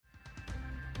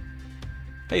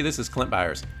Hey, this is Clint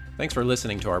Byers. Thanks for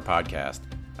listening to our podcast.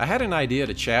 I had an idea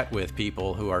to chat with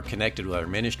people who are connected with our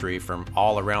ministry from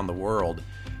all around the world,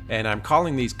 and I'm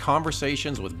calling these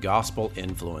Conversations with Gospel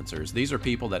Influencers. These are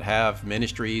people that have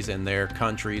ministries in their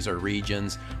countries or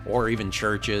regions or even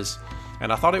churches,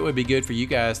 and I thought it would be good for you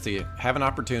guys to have an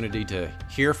opportunity to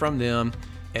hear from them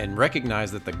and recognize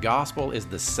that the gospel is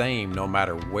the same no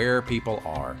matter where people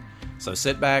are. So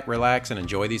sit back, relax, and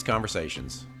enjoy these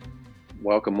conversations.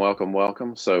 Welcome, welcome,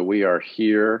 welcome. So we are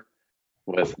here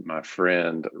with my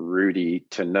friend Rudy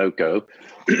Tinoco,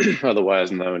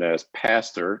 otherwise known as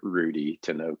Pastor Rudy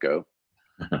Tinoco,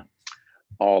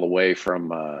 all the way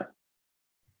from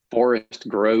Forest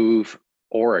Grove,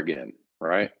 Oregon,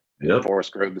 right? Yep.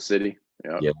 Forest Grove, the city.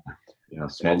 Yep. Yeah.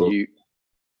 Is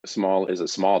a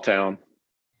small town.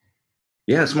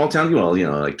 Yeah, small town. Well,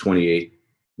 like 28,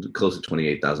 close to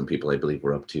 28,000 people, I believe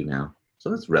we're up to now. So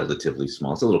that's relatively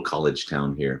small. It's a little college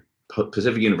town here.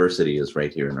 Pacific University is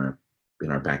right here in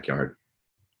our backyard.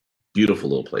 Beautiful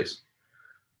little place,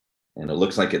 and it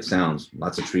looks like it sounds.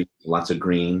 Lots of trees, lots of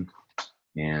green,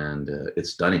 and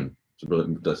it's stunning. It's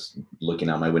really, just looking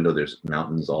out my window, there's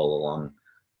mountains all along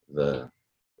the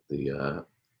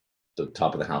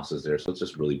top of the houses there. So it's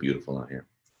just really beautiful out here.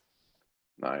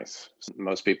 Nice.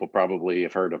 Most people probably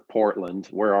have heard of Portland.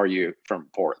 Where are you from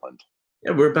Portland?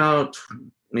 Yeah, we're about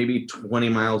maybe 20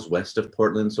 miles west of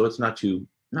Portland, so it's not too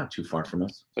far from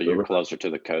us. So you're closer to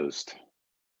the coast.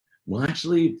 Well,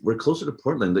 actually, we're closer to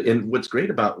Portland. And what's great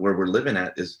about where we're living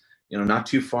at is, not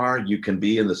too far. You can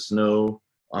be in the snow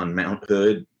on Mount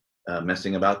Hood,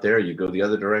 messing about there. You go the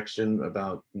other direction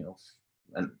about,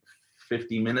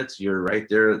 50 minutes. You're right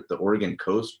there at the Oregon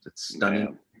coast. It's stunning.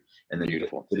 Man, and then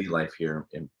beautiful. You get city life here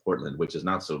in Portland, which is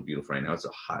not so beautiful right now. It's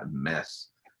a hot mess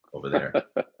over there.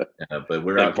 But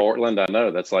we're in Portland. I know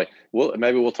that's like,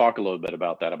 maybe we'll talk a little bit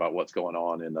about that, about what's going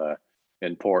on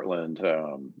in Portland.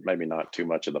 Maybe not too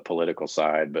much of the political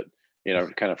side, but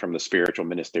kind of from the spiritual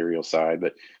ministerial side.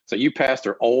 But so you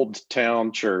pastor Old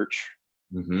Town Church,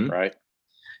 right?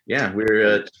 Yeah, we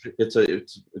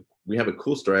have a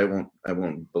cool story. I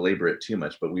won't belabor it too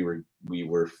much, but I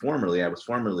was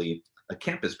formerly a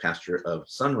campus pastor of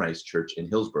Sunrise Church in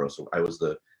Hillsboro. So I was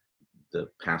the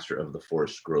pastor of the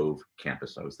Forest Grove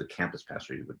campus. I was the campus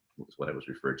pastor, was what I was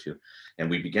referred to. And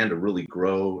we began to really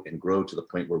grow to the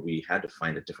point where we had to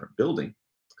find a different building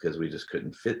because we just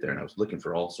couldn't fit there. And I was looking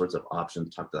for all sorts of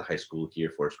options, talked to the high school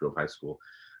here, Forest Grove High School,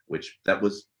 which that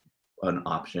was an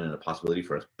option and a possibility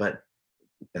for us. But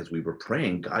as we were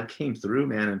praying, God came through,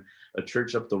 man, and a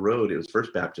church up the road, it was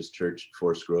First Baptist Church,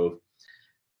 Forest Grove.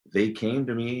 They came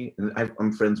to me, and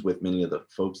I'm friends with many of the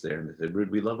folks there, and they said, "Rude,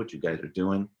 we love what you guys are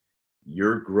doing.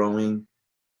 You're growing.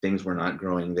 Things were not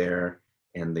growing there."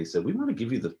 And they said, "We want to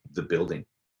give you the building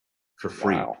for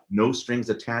free. Wow. No strings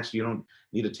attached. You don't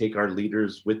need to take our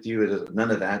leaders with you. None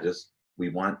of that. Just, we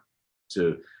want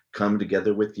to come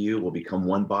together with you. We'll become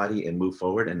one body and move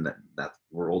forward." And that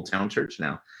we're Old Town Church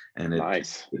now. And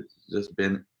nice. It's just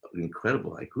been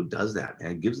incredible. Like, who does that,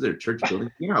 man? Gives their church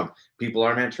building. How people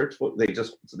are, man. Church,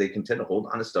 they can tend to hold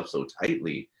on to stuff so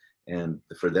tightly. And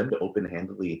for them to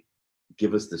open-handedly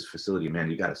give us this facility, man,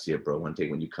 you got to see it, bro. One day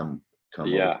when you come.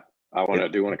 Yeah, over. I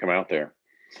do want to come out there.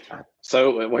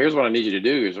 So, here's what I need you to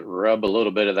do is rub a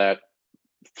little bit of that.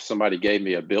 Somebody gave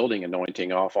me a building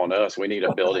anointing off on us. We need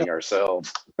a building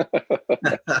ourselves.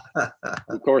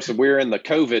 Of course, we're in the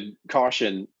COVID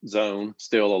caution zone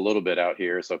still a little bit out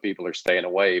here, so people are staying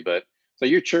away. But so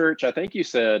your church, I think you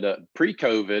said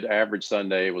pre-COVID average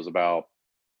Sunday was about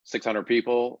 600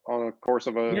 people on a course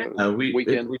of a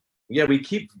weekend. We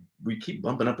keep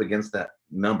bumping up against that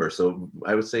number. So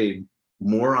I would say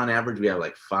more on average, we have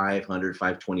like 500,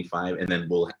 525, and then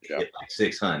we'll hit like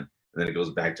 600, and then it goes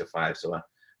back to 5. So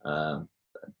nice.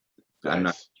 I'm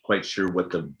not quite sure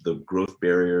what the growth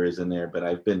barrier is in there, but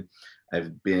I've been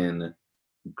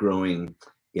growing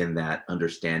in that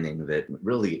understanding that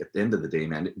really at the end of the day,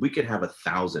 man, we could have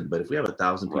 1,000, but if we have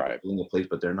 1,000 people in the place,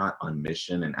 but they're not on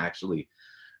mission and actually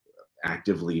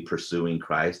actively pursuing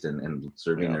Christ and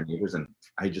serving their neighbors, and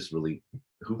I just really,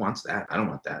 who wants that? I don't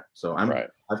want that. So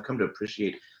I've come to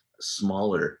appreciate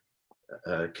smaller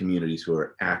communities who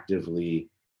are actively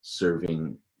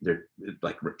serving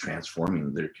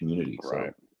transforming their community.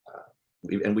 Right.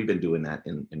 So, we've been doing that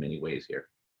in many ways here.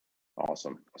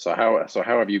 Awesome. So how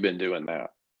have you been doing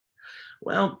that?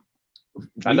 Well,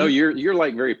 I know you're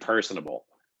like very personable,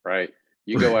 right?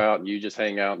 You go out and you just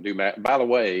hang out and do By the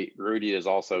way, Rudy is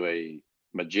also a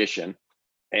magician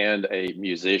and a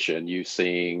musician. You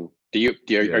sing. Are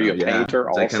you a painter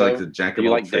also? Kind of like the jack of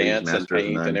all trades, dance and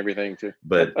paint and everything too?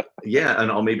 But yeah,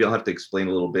 and maybe I'll have to explain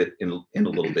a little bit in a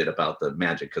little bit about the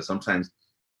magic, because sometimes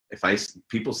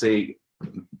people say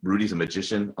Rudy's a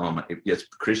magician, yes,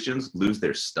 Christians lose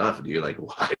their stuff. You're like,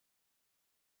 why?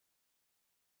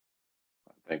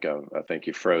 I think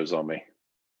you froze on me.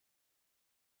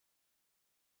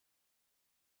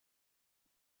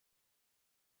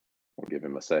 We'll give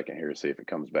him a second here to see if it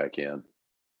comes back in.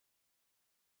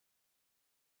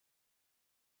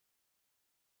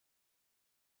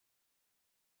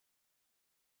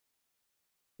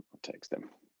 I'll text him.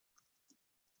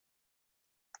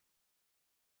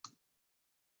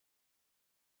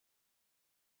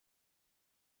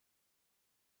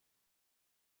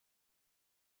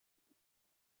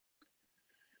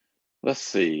 Let's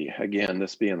see. Again,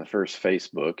 this being the first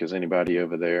Facebook, is anybody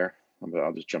over there?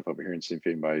 I'll just jump over here and see if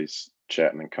anybody's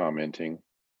chatting and commenting.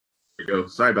 There you go.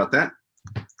 Sorry about that.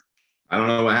 I don't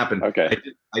know what happened. Okay.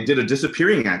 I did a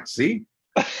disappearing act. See?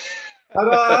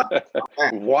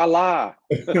 Voila.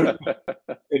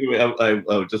 Anyway,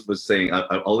 I just was saying,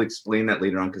 I'll explain that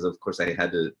later on, because of course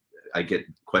I get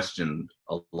questioned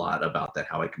a lot about that,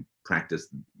 how I can practice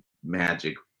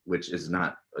magic, which is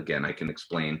not, again, I can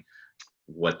explain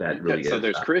what that really is. So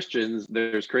there's Christians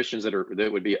that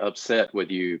would be upset with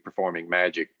you performing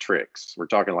magic tricks. We're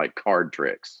talking like card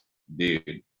tricks.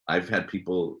 Dude, I've had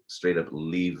people straight up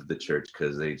leave the church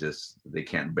because they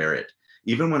can't bear it.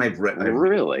 Even when I've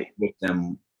really with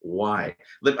them, why?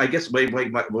 I guess why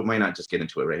not just get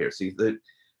into it right here? See,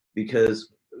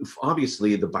 because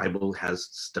obviously the Bible has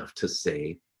stuff to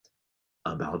say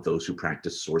about those who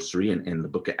practice sorcery, and in the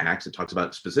book of Acts it talks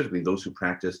about specifically those who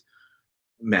practice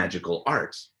magical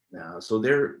arts. So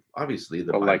they're obviously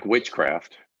like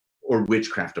witchcraft. Or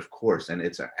witchcraft, of course. And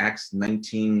it's Acts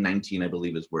 19:19, I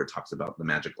believe, is where it talks about the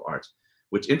magical arts.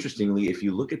 Which, interestingly, if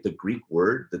you look at the Greek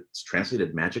word that's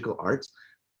translated magical arts,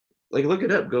 like look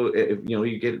it up. Go, if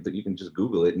you get it, you can just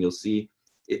Google it, and you'll see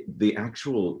the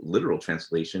actual literal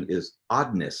translation is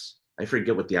oddness. I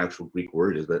forget what the actual Greek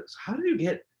word is, but how do you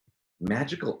get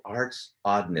magical arts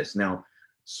oddness? Now,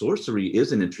 sorcery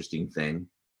is an interesting thing.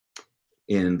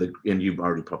 And you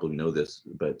already probably know this,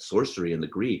 but sorcery in the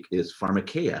Greek is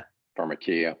pharmakeia.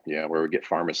 Pharmakeia, yeah, where we get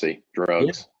pharmacy,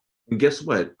 drugs. Yeah. And guess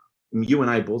what? You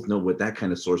and I both know what that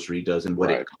kind of sorcery does and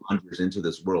what it conjures into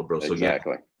this world, bro. So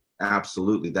exactly. Yeah,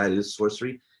 absolutely, that is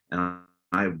sorcery. And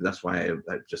that's why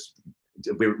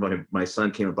my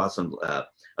son came and bought some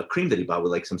a cream that he bought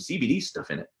with like some CBD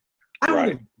stuff in it.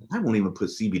 I won't even put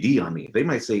CBD on me. They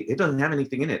might say it doesn't have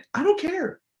anything in it. I don't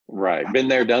care. Right. Been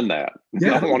there, done that.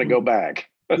 Yeah. I don't want to go back.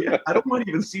 Yeah, I don't want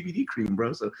even CBD cream,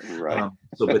 bro. So,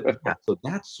 so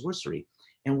that's sorcery.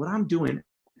 And what I'm doing,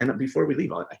 and before we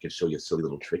leave, I can show you a silly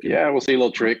little trick. Yeah, we'll see a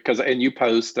little trick, and you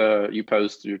post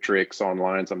your tricks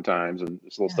online sometimes, and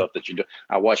this little stuff that you do.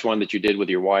 I watched one that you did with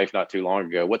your wife not too long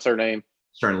ago. What's her name?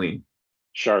 Charlene.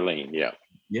 Yeah.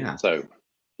 Yeah. So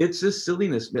it's this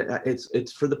silliness.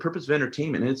 It's for the purpose of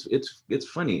entertainment. And it's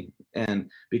funny,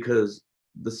 and because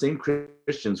the same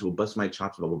Christians who will bust my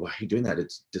chops about, well, why are you doing that?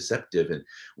 It's deceptive. And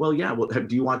well, yeah. Well,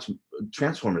 do you watch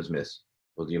Transformers, Miss?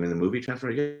 Well, do you mean the movie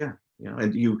Transformers? Yeah.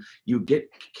 And you get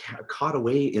caught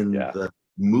away in the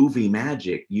movie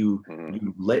magic. You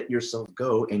let yourself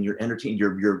go, and you're entertained.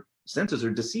 Your senses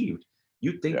are deceived.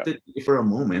 You think that for a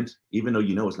moment, even though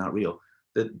you know it's not real,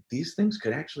 that these things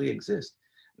could actually exist.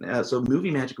 So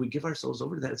movie magic, we give ourselves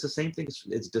over to that. It's the same thing.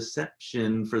 It's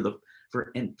deception for the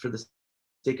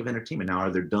sake of entertainment. Now, are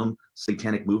there dumb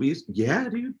satanic movies? Yeah,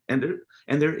 dude.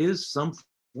 And there is some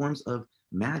forms of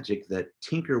magic that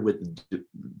tinker with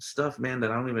stuff, man, that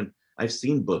I've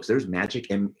seen books. There's magic,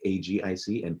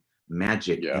 MAGIC, and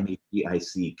magic,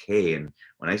 MAGICK. And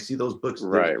when I see those books,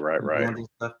 right.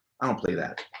 Stuff, I don't play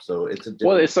that. So it's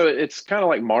it's kind of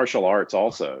like martial arts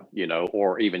also,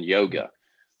 or even yoga.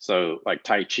 So like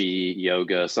Tai Chi,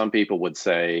 yoga, some people would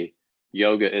say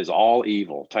yoga is all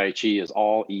evil. Tai Chi is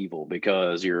all evil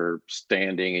because you're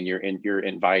standing and you're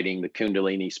inviting the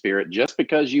Kundalini spirit just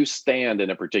because you stand in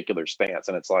a particular stance.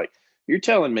 And it's like, you're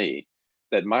telling me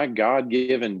that my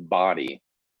God-given body,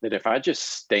 that if I just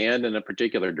stand in a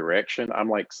particular direction, I'm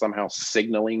like somehow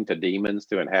signaling to demons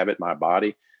to inhabit my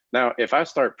body. Now, if I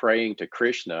start praying to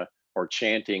Krishna or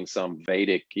chanting some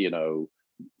Vedic,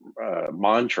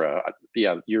 mantra,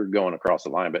 you're going across the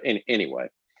line. But anyway,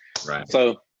 right.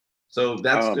 So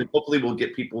that's hopefully we'll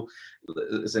get people.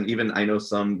 And even I know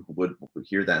some would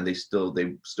hear that and they still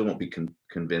won't be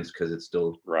convinced because it's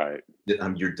still right.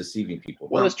 You're deceiving people.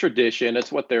 Well, it's tradition.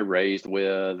 It's what they're raised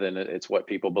with, and it's what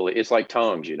people believe. It's like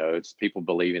tongues, it's people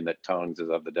believing that tongues is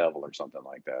of the devil or something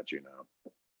like that,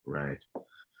 Right.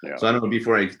 Yeah. So I don't know,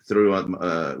 before I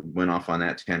went off on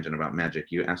that tangent about magic,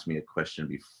 you asked me a question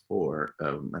before,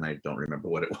 and I don't remember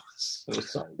what it was. So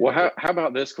sorry. Well, how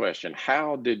about this question?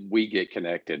 How did we get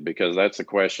connected? Because that's a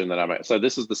question that so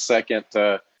this is the second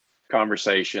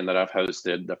conversation that I've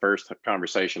hosted. The first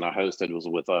conversation I hosted was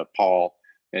with Paul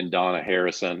and Donna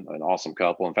Harrison, an awesome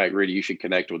couple. In fact, Rudy, you should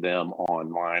connect with them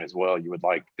online as well. You would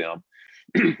like them.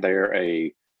 They're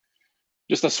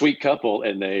just a sweet couple,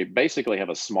 and they basically have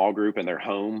a small group in their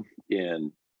home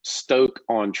in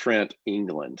Stoke-on-Trent,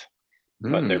 England.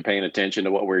 But they're paying attention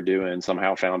to what we're doing,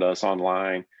 somehow found us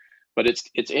online. But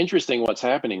it's interesting what's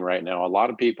happening right now. A lot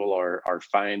of people are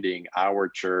finding our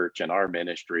church and our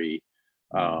ministry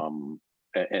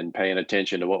and paying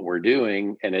attention to what we're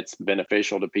doing, and it's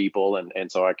beneficial to people.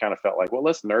 And so I kind of felt like, well,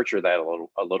 let's nurture that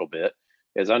a little bit.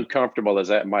 As uncomfortable as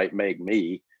that might make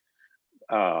me,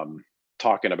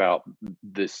 talking about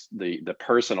the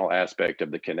personal aspect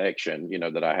of the connection,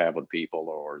 that I have with people,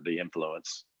 or the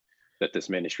influence that this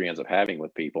ministry ends up having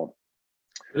with people.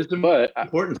 It's But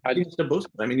important to boast.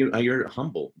 I mean, you're a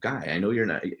humble guy. I know you're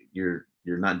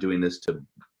not doing this to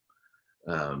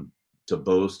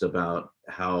boast about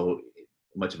how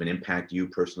much of an impact you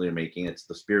personally are making. It's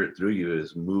the Spirit through you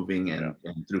is moving, and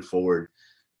through Forward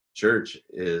Church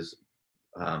is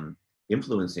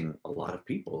influencing a lot of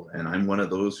people. And I'm one of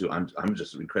those who I'm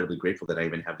just incredibly grateful that I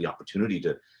even have the opportunity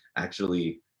to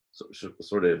actually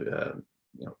sort of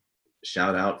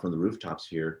shout out from the rooftops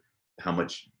here how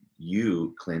much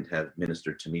you, Clint, have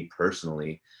ministered to me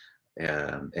personally,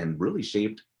 and really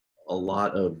shaped a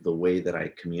lot of the way that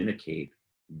I communicate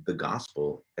the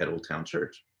gospel at Old Town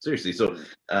Church. Seriously. So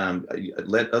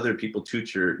let other people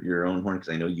toot your own horn,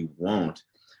 because I know you won't.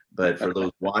 But for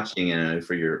those watching, and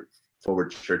for your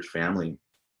Forward Church family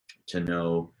to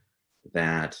know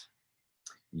that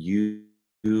you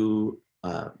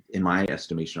in my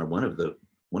estimation, are one of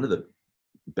the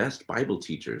best Bible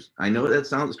teachers. I know it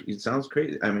sounds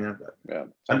crazy. I mean,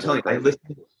 I'm telling you,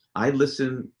 I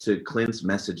listen to Clint's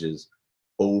messages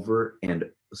over and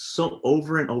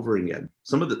over again.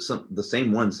 Some of the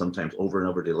same ones sometimes over and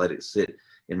over, to let it sit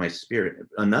in my spirit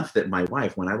enough that my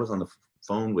wife, when I was on the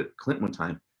phone with Clint one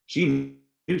time, she knew,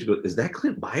 to go, "Is that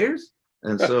Clint Byers?"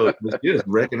 And so she just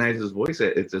recognized his voice.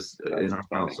 It's just in our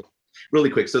house. So, really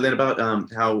quick. So then about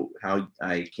how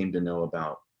I came to know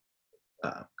about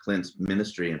Clint's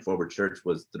ministry and Forward Church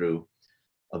was through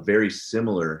a very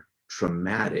similar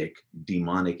traumatic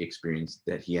demonic experience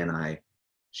that he and I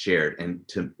shared. And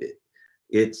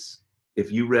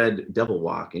if you read Devil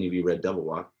Walk, any of you read Devil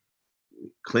Walk,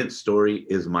 Clint's story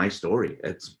is my story.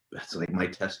 It's like my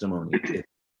testimony.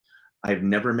 I've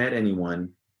never met anyone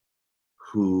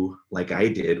who, like I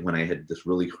did when I had this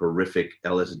really horrific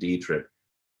LSD trip,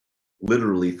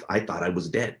 literally I thought I was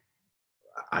dead.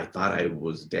 I thought I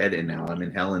was dead, and now I'm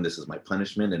in hell, and this is my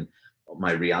punishment, and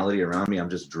my reality around me, I'm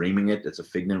just dreaming it. It's a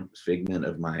figment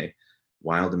of my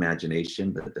wild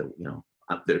imagination. But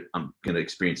I'm going to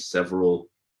experience several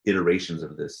iterations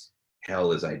of this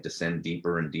hell as I descend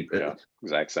deeper and deeper. Yeah,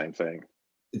 exact same thing.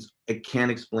 I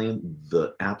can't explain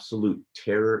the absolute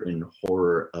terror and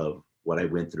horror of what I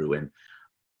went through, and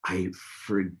I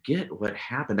forget what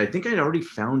happened. I think I'd already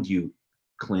found you,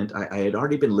 Clint. I had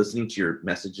already been listening to your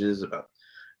messages about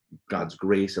God's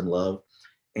grace and love,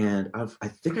 and I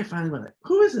think I finally went,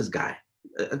 who is this guy?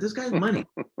 This guy's money.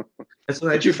 And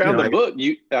so you found the book.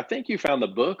 I think you found the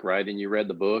book, right? And you read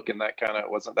the book, and that kind of,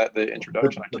 wasn't that the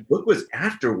introduction? The book was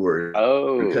afterward.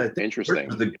 Oh, interesting.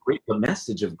 The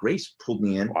message of grace pulled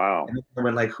me in. Wow. And I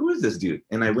went like, who is this dude?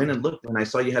 And I went and looked, and I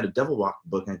saw you had a Devil Walk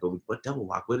book, and I go, what Devil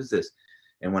Walk? What is this?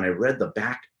 And when I read the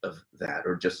back of that,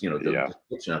 or just the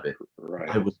description of it, right,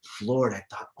 I was floored. I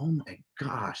thought, oh my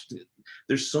gosh,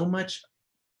 there's so much.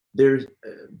 There's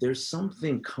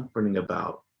something comforting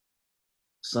about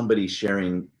somebody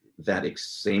sharing that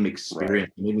same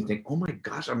experience. Right. It made me think, oh my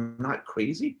gosh, I'm not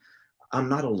crazy. I'm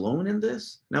not alone in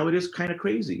this. Now it is kind of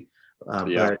crazy,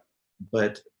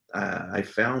 but I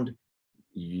found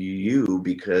you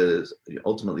because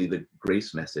ultimately the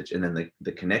grace message, and then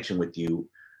the connection with you,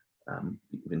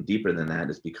 even deeper than that,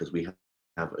 is because we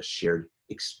have a shared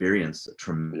experience, a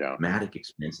traumatic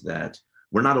experience that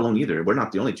we're not alone either. We're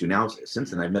not the only two. Now,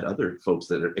 since then, I've met other folks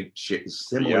that are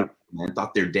similar and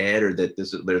thought they're dead, or that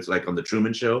there's like on the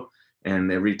Truman Show,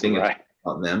 and everything is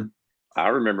about them. I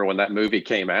remember when that movie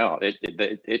came out,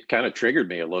 it kind of triggered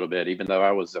me a little bit, even though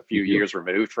I was a few years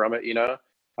removed from it.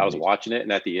 I was watching it,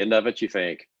 and at the end of it, you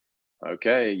think,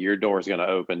 okay, your door's going to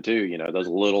open too. Those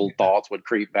little thoughts would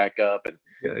creep back up. And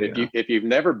if you've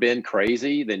never been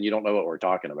crazy, then you don't know what we're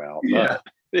talking about. But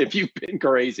if you've been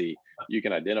crazy, you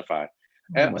can identify.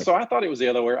 And so I thought it was the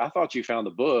other way. I thought you found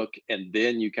the book and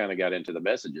then you kind of got into the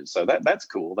messages. So that's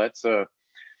cool.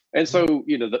 And so,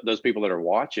 those people that are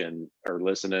watching or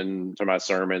listening to my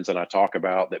sermons, and I talk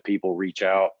about that people reach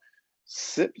out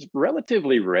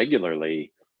relatively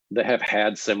regularly that have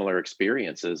had similar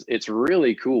experiences. It's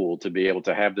really cool to be able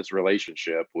to have this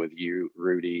relationship with you,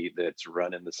 Rudy, that's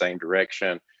running the same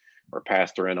direction or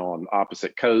pastoring on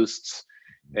opposite coasts,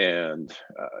 and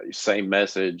same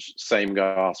message, same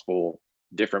gospel,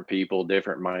 different people,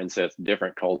 different mindsets,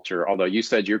 different culture. Although you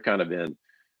said you're kind of in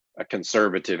a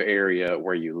conservative area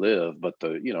where you live, but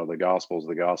the gospel is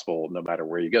the gospel no matter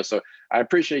where you go. So I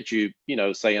appreciate you,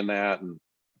 saying that and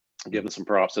giving some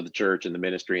props to the church and the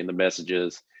ministry and the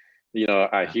messages. When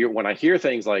I hear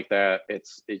things like that, it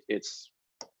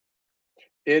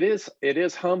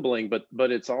is humbling,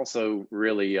 but it's also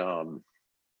really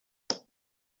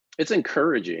it's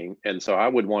encouraging. And so I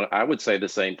would say the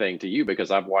same thing to you,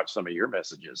 because I've watched some of your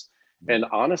messages, and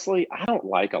honestly, I don't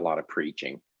like a lot of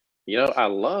preaching. I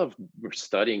love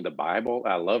studying the Bible.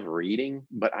 I love reading,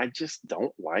 but I just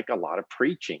don't like a lot of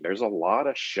preaching. There's a lot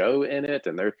of show in it.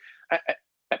 And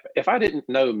if I didn't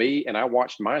know me and I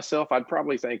watched myself, I'd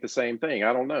probably think the same thing.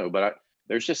 I don't know, but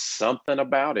there's just something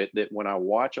about it that when I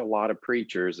watch a lot of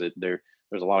preachers, there's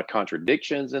a lot of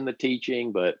contradictions in the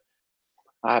teaching, but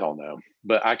I don't know.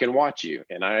 But I can watch you,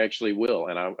 and I actually will.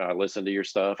 And I listen to your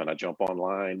stuff, and I jump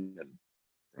online, and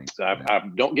so I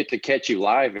don't get to catch you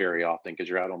live very often because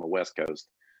you're out on the West Coast.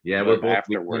 Yeah, we're both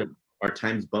afterward. Our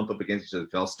times bump up against each other.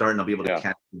 I'll start and I'll be able to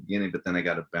catch the beginning, but then I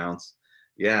got to bounce.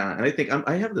 Yeah, and I think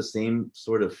I have the same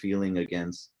sort of feeling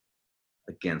against.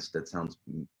 That sounds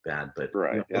bad, but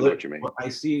right. I know what you mean. I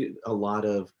see a lot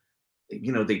of,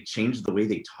 they change the way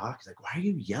they talk. It's like, why are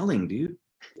you yelling, dude?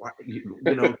 Why,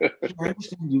 I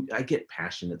understand you. I get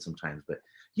passionate sometimes, but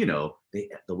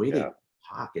the way they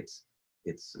talk, it's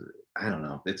I don't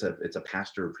know. It's a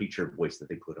pastor or preacher voice that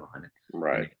they put on it.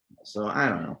 Right. So I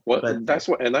don't know. Well, but that's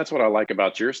what I like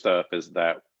about your stuff is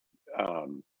that,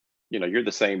 you're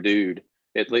the same dude.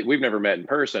 We've never met in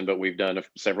person, but we've done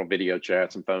several video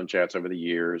chats and phone chats over the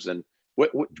years. And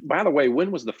by the way,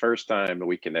 when was the first time that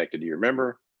we connected? Do you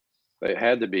remember? It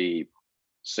had to be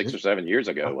 6 or 7 years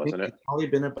ago, wasn't it? It's probably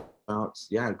been about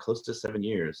close to 7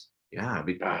 years. Yeah.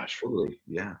 Gosh, totally.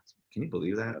 Yeah. Can you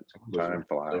believe that? Time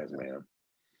flies, man.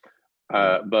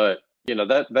 But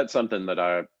that's something that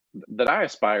I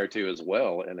aspire to as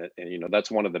well, and that's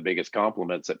one of the biggest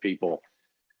compliments that people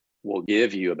will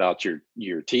give you about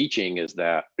your teaching is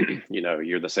that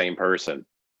you're the same person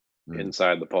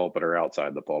inside the pulpit or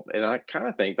outside the pulpit. And I kind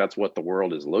of think that's what the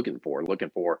world is looking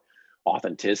for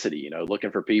authenticity,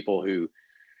 looking for people who,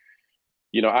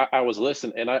 I was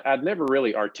listening, and I'd never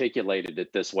really articulated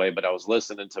it this way, but I was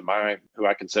listening to who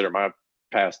I consider my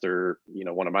pastor,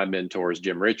 one of my mentors,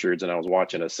 Jim Richards, and I was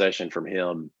watching a session from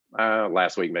him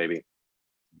last week maybe.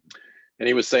 And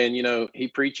he was saying, he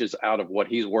preaches out of what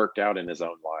he's worked out in his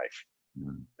own life.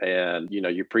 And,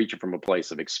 you're preaching from a place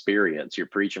of experience. You're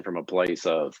preaching from a place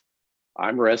of,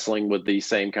 I'm wrestling with these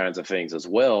same kinds of things as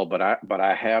well, but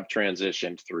I have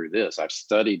transitioned through this. I've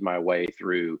studied my way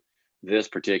through this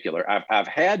particular, I've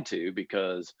had to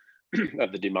because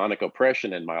of the demonic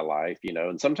oppression in my life,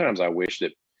 and sometimes I wish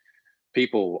that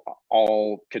people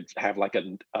all could have like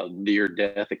a near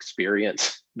death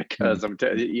experience because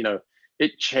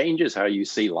it changes how you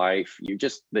see life.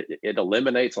 It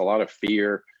eliminates a lot of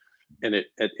fear, and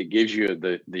it gives you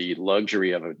the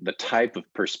luxury of the type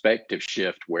of perspective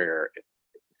shift where,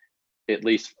 at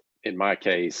least in my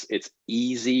case, it's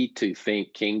easy to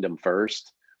think kingdom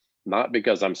first, not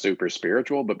because I'm super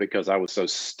spiritual, but because I was so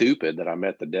stupid that I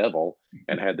met the devil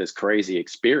and had this crazy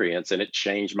experience, and it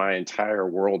changed my entire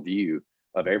worldview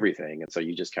of everything. And so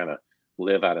you just kind of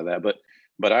live out of that.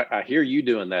 But I hear you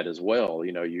doing that as well.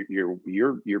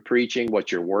 You're preaching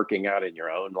what you're working out in your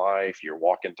own life. You're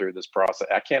walking through this process.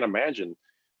 I can't imagine.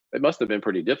 It must have been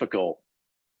pretty difficult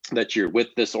that you're with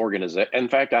this organization. In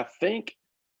fact, I think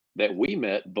that we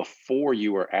met before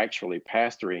you were actually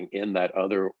pastoring in that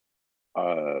other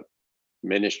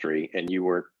ministry, and you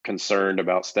were concerned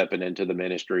about stepping into the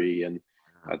ministry, and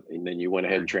then you went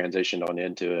ahead and transitioned on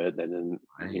into it. And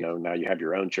then, now you have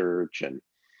your own church. And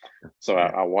so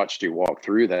I watched you walk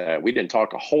through that. We didn't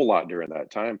talk a whole lot during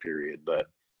that time period, but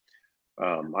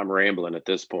I'm rambling at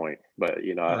this point. But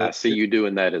I see you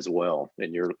doing that as well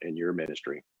in your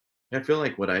ministry. I feel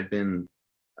like what I've been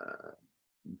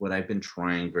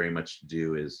trying very much to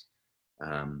do is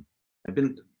I've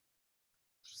been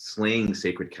slaying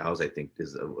sacred cows, I think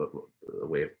is a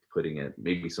way of putting it.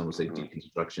 Maybe some would say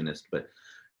deconstructionist, but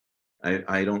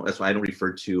I don't. That's why I don't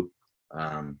refer to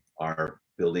our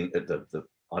building, the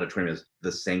auditorium is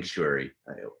the sanctuary.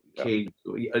 Okay,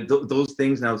 those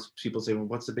things now people say, well,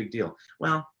 what's the big deal?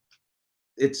 Well,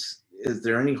 is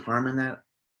there any harm in that?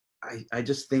 I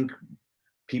just think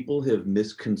people have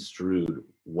misconstrued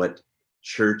what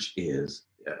church is.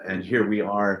 And here we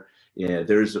are,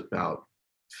 there's about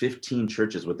 15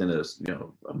 churches within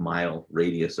a mile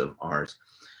radius of ours.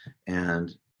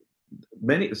 And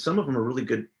some of them are really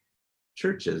good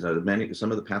churches.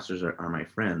 Some of the pastors are my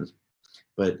friends,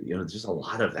 but just a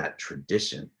lot of that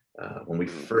tradition. When we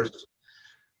first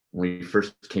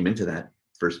came into that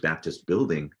First Baptist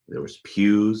building, there was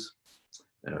pews,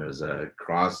 there was a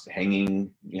cross hanging,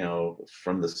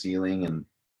 from the ceiling, and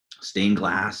stained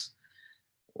glass.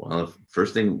 Well, the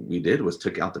first thing we did was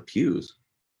took out the pews.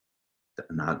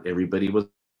 Not everybody was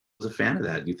a fan of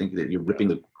that. You think that you're ripping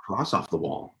the cross off the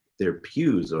wall. They're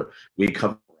pews, or we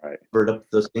covered up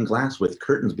the stained glass with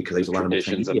curtains because there's a lot of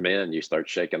traditions of men. You start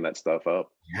shaking that stuff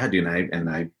up. Yeah, dude.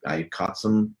 I caught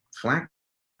some flack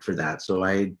for that. So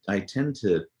I tend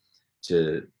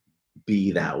to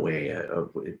be that way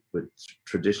with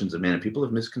traditions of men. And people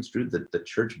have misconstrued the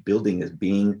church building as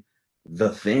being the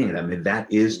thing. I mean,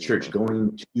 that is church.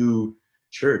 Going to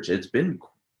church. It's been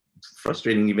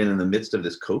frustrating even in the midst of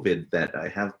this COVID that I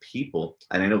have people,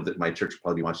 and I know that my church will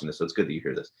probably be watching this, so it's good that you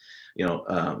hear this,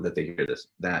 that they hear this,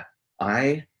 that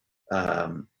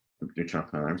I'm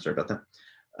sorry about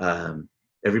that.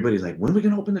 Everybody's like, when are we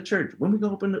going to open the church? When are we going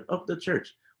to open up the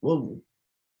church? Well,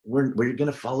 we're going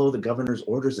to follow the governor's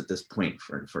orders at this point.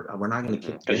 We're not going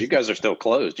to because you guys are still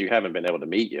closed. You haven't been able to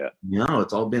meet yet. No,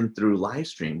 it's all been through live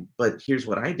stream. But here's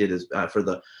what I did is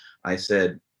I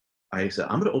said I'm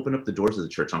going to open up the doors of the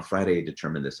church on Friday. I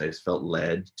determined this. I just felt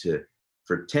led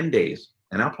for 10 days,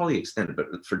 and I'll probably extend it, but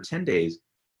for 10 days,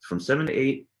 from 7 to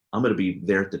 8, I'm going to be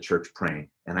there at the church praying.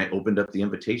 And I opened up the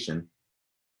invitation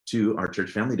to our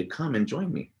church family to come and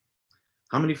join me.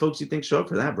 How many folks do you think show up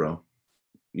for that, bro?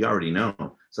 You already know.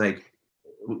 It's like,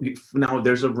 now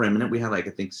there's a remnant. We had I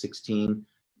think 16,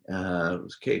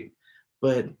 okay.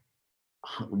 But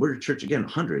we're a church, again,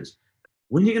 hundreds.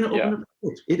 When are you going to open up the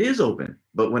church? It is open.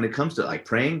 But when it comes to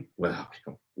praying, well,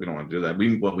 we don't want to do that.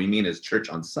 What we mean is church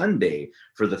on Sunday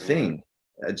for the thing.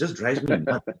 It just drives me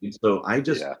nuts. So I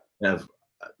just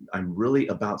I'm really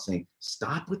about saying,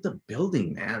 stop with the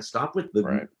building, man. Stop with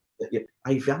the,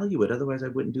 I value it. Otherwise I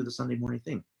wouldn't do the Sunday morning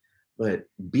thing. But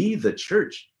be the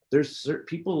church. There's certain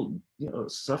people,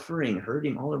 suffering,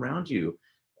 hurting all around you,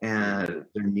 and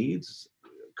their needs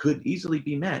could easily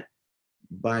be met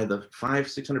by the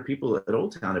 500-600 people at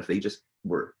Old Town if they just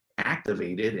were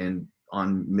activated and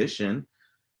on mission.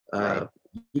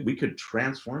 We could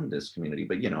transform this community.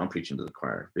 But I'm preaching to the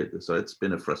choir, so it's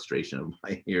been a frustration of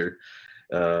mine here,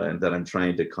 and that I'm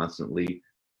trying to constantly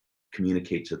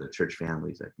communicate to the church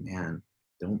families that, man,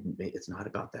 it's not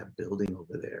about that building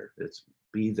over there. It's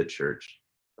be the church.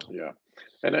 Yeah.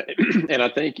 And I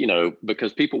think,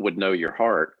 because people would know your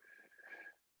heart,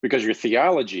 because your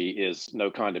theology is no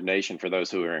condemnation for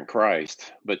those who are in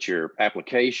Christ, but your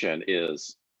application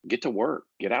is get to work,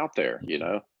 get out there.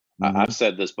 I've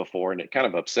said this before, and it kind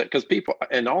of upset because people,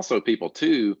 and also people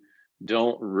too,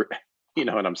 don't, and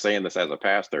I'm saying this as a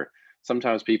pastor,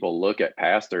 sometimes people look at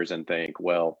pastors and think,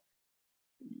 well,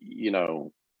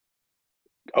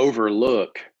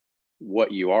 overlook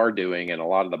what you are doing and a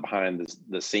lot of the behind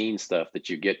the scenes stuff that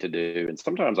you get to do. And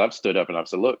sometimes I've stood up and I've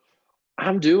said, look,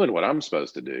 I'm doing what I'm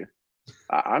supposed to do.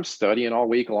 I'm studying all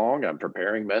week long. I'm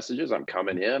preparing messages. I'm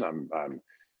coming in. I'm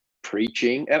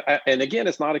preaching. And again,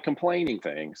 it's not a complaining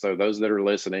thing. So those that are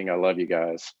listening, I love you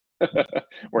guys.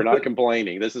 We're not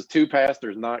complaining. This is two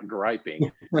pastors not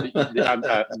griping.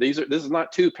 This is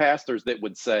not two pastors that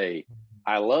would say,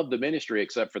 I love the ministry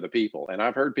except for the people. And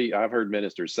I've heard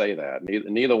ministers say that.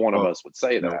 Neither one of us would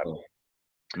say that,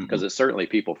 because it's certainly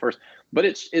people first. But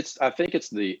I think it's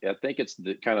the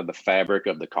kind of the fabric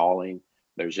of the calling.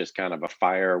 There's just kind of a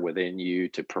fire within you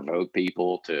to provoke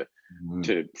people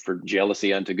for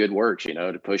jealousy unto good works,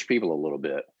 to push people a little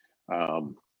bit.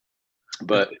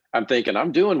 But I'm thinking,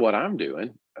 I'm doing what I'm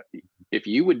doing. If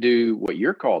you would do what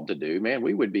you're called to do, man,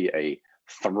 we would be a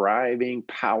thriving,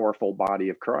 powerful body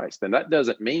of Christ. And that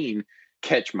doesn't mean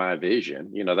catch my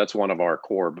vision. That's one of our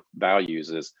core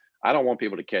values is I don't want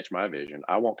people to catch my vision.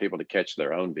 I want people to catch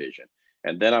their own vision.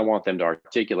 And then I want them to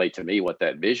articulate to me what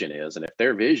that vision is. And if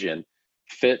their vision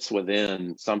fits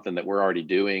within something that we're already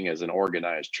doing as an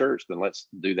organized church, then let's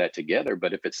do that together.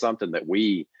 But if it's something that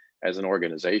we as an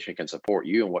organization can support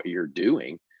you and what you're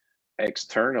doing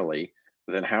externally,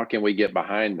 then how can we get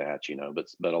behind that?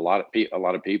 But a lot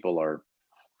of people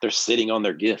they're sitting on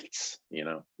their gifts.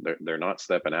 They're not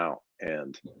stepping out.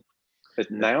 And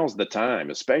Now's the time,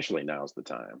 especially now's the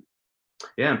time.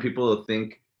 Yeah, and people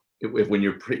think when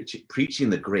you're preaching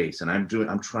the grace, and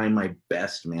I'm trying my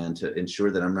best, man, to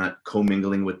ensure that I'm not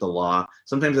commingling with the law.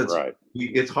 Sometimes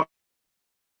it's hard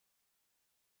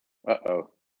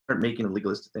making a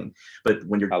legalistic thing, but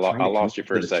when you're I lost you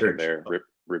for a second there.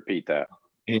 Repeat that.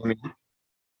 Can you hear me?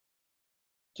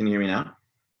 Can you hear me now?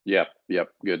 Yep.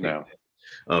 Good now.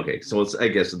 Okay, so I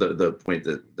guess the point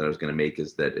that I was going to make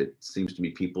is that it seems to be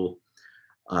people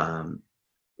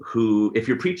who, if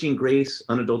you're preaching grace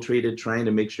unadulterated, trying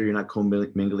to make sure you're not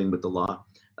commingling with the law,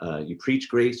 you preach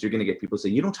grace, you're going to get people say,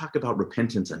 you don't talk about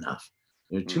repentance enough.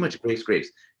 There's too much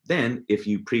grace. Then if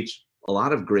you preach a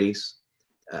lot of grace,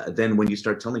 then when you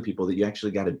start telling people that you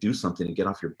actually got to do something and get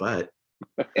off your butt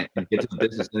and get to the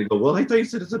business, and they go, well, I thought you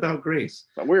said it's about grace.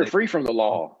 But we're free from the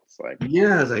law. It's like,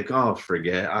 yeah, it's like, oh,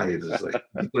 forget. I just like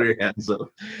throw your hands up.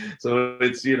 So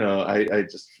it's, I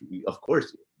just, of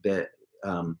course, that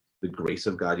the grace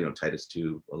of God, Titus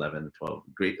 2:11-12,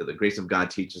 the grace of God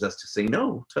teaches us to say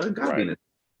no to ungodliness.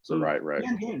 Right. So right.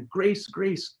 Yeah,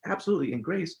 grace, absolutely. And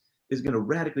grace is going to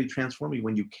radically transform you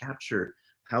when you capture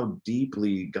how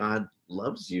deeply God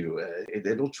loves you.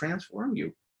 It'll transform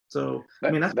you. So,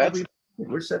 that's why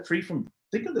we're set free from,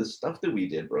 think of the stuff that we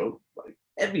did, bro. Like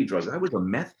heavy drugs.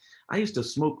 I used to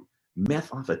smoke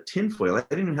meth off a tinfoil. I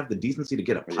didn't even have the decency to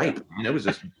get a pipe. Yeah. It was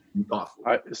just awful.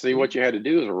 See, what you had to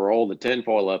do is roll the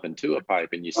tinfoil up into a pipe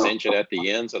and you cinch it at the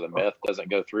end so the meth doesn't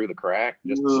go through the crack,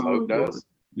 just the smoke does.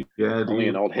 Yeah, only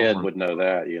an old head would know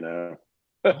that,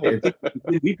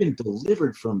 We've been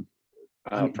delivered from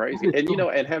crazy. And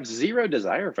and have zero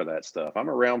desire for that stuff. I'm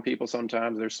around people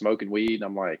sometimes, they're smoking weed and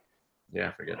I'm like,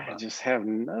 yeah, forget I just have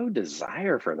no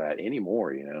desire for that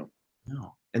anymore, No.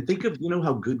 And think of,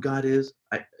 how good God is.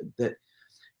 That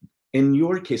in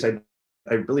your case, I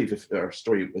believe if our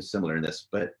story was similar in this,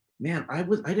 but man, I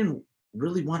didn't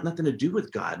really want nothing to do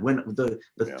with God. When the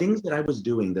things that I was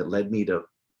doing that led me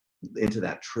into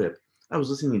that trip, I was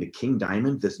listening to King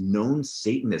Diamond, this known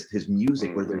Satanist, his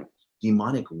music where there are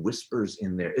demonic whispers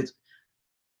in there.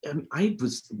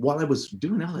 While I was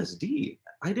doing LSD,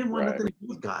 I didn't want nothing to do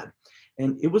with God.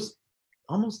 And it was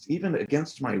almost even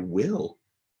against my will.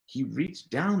 He reached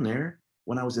down there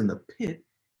when I was in the pit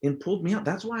and pulled me out.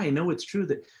 That's why I know it's true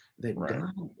that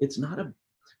God, it's not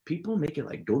people make it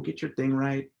like, go get your thing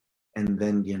right. And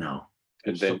then,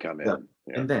 and then come in.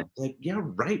 Yeah. And then like, yeah,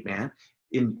 right, man.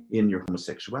 In your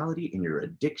homosexuality, in your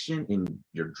addiction, in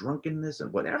your drunkenness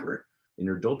and whatever, in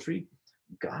your adultery,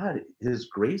 God, his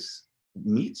grace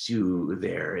meets you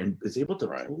there and is able to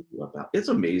pull you up out. It's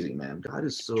amazing, man. God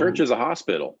is so. Church is a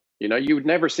hospital. You would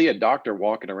never see a doctor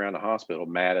walking around a hospital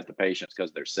mad at the patients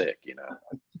because they're sick.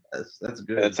 That's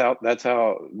good. That's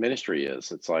how ministry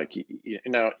is. It's like you're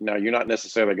not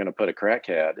necessarily going to put a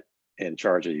crackhead in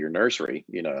charge of your nursery,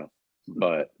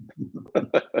 but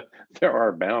there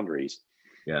are boundaries.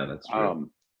 Yeah, that's true.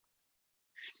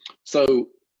 So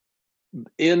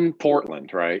in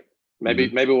Portland, right? Maybe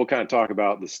we'll kind of talk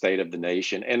about the state of the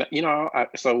nation. And I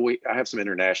have some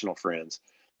international friends,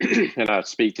 and I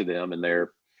speak to them, and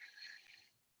they're,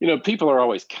 people are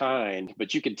always kind,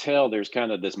 but you can tell there's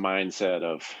kind of this mindset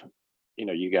of,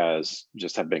 you guys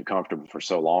just have been comfortable for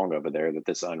so long over there that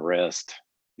this unrest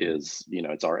is,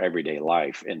 it's our everyday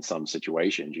life in some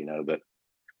situations, but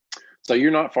so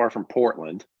you're not far from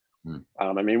Portland.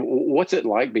 What's it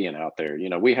like being out there?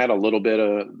 We had a little bit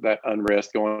of that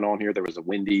unrest going on here. There was a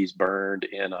Wendy's burned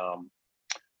in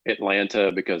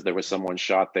Atlanta because there was someone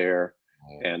shot there,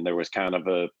 and there was kind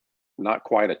of not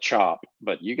quite a chop,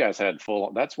 but you guys had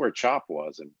that's where CHOP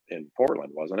was in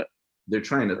Portland, wasn't it?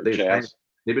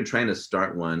 They've been trying to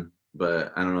start one,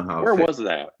 but I don't know how. Where was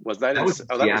that? Was that in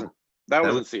Seattle? That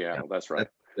was in Seattle. That's right.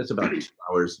 That's about 2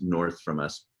 hours north from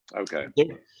us. Okay.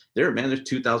 There's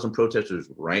 2,000 protesters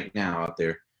right now out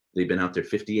there. They've been out there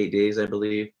 58 days, I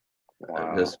believe.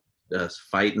 Wow. Just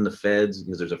fighting the feds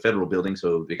because there's a federal building.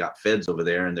 So they got feds over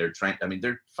there and they're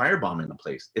they're firebombing the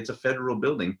place. It's a federal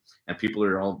building and people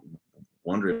are all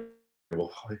wondering,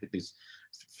 well, these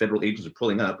federal agents are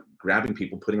pulling up, grabbing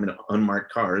people, putting them in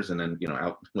unmarked cars and then,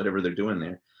 out whatever they're doing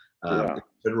there. The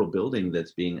federal building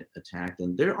that's being attacked.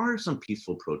 And there are some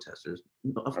peaceful protesters.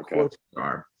 Of course there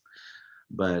are.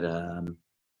 But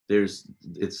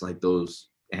it's like those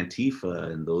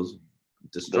Antifa and those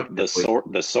the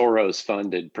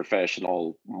Soros-funded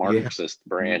professional Marxist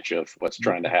branch of what's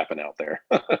trying to happen out there.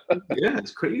 Yeah,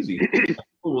 it's crazy. People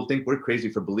will think we're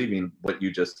crazy for believing what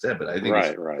you just said, but I think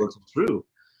it's true.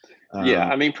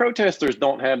 Protesters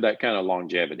don't have that kind of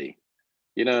longevity.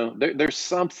 There's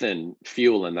something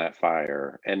fueling that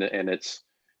fire, and it's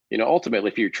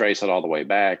ultimately, if you trace it all the way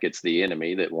back, it's the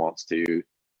enemy that wants to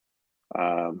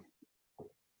um,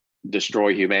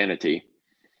 destroy humanity.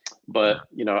 But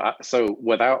so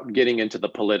without getting into the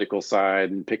political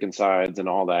side and picking sides and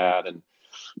all that, and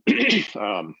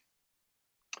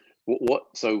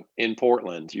so in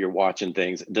Portland, you're watching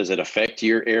things. Does it affect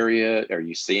your area? Are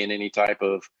you seeing any type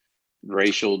of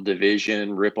racial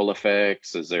division, ripple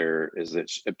effects? Is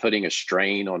it putting a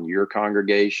strain on your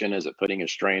congregation? Is it putting a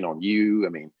strain on you? I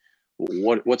mean,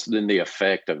 what's been the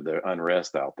effect of the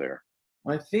unrest out there?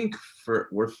 I think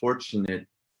we're fortunate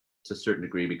to a certain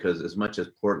degree, because as much as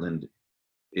Portland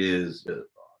is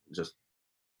just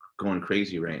going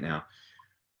crazy right now,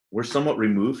 we're somewhat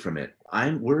removed from it.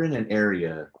 We're in an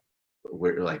area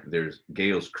where, like, there's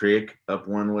Gales Creek up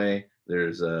one way,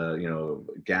 there's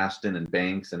Gaston and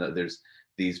Banks, and there's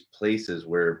these places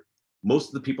where most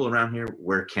of the people around here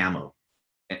wear camo,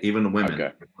 and even the women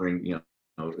are wearing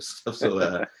stuff.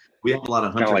 So we have a lot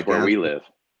of hunters. Kind of like where we live.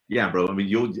 Yeah, bro. I mean,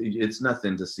 it's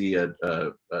nothing to see a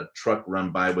truck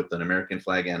run by with an American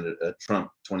flag and a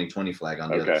Trump 2020 flag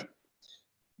on the other side.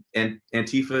 And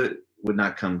Antifa would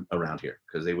not come around here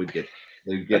because they'd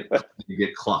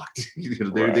get clocked. They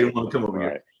don't want to come over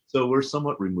here. So we're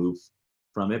somewhat removed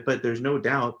from it, but there's no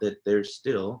doubt that there's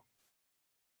still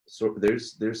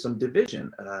there's some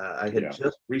division. I had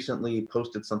just recently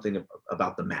posted something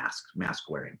about the mask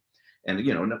wearing, and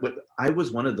I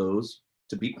was one of those,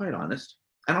 to be quite honest.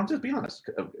 And I'll just be honest,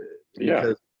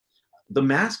 because the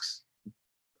masks,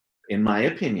 in my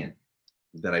opinion,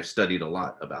 that I've studied a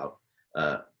lot about,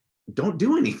 don't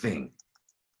do anything.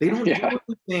 They don't do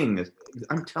anything.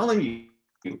 I'm telling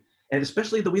you, and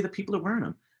especially the way that people are wearing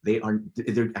them.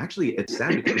 They're actually, it's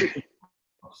sad, because a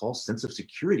false sense of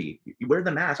security. You wear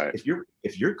the mask. Right.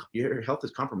 If your health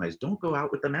is compromised, don't go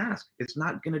out with the mask. It's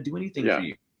not going to do anything for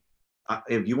you.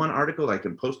 If you want an article, I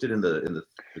can post it in the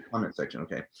comment section.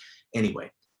 Okay.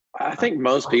 Anyway, I think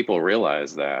most people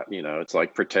realize that, it's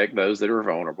like, protect those that are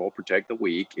vulnerable, protect the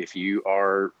weak. If you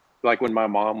are, like when my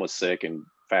mom was sick and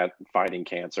fighting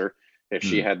cancer, if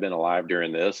she had been alive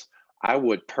during this, I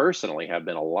would personally have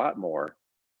been a lot more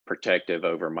protective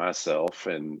over myself,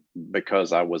 and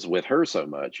because I was with her so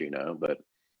much, but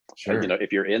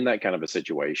if you're in that kind of a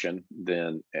situation,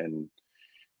 then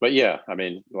but yeah, I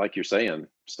mean, like you're saying,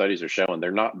 studies are showing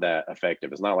they're not that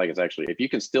effective. It's not like it's actually, if you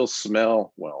can still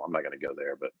smell, well, I'm not going to go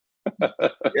there, but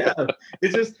yeah,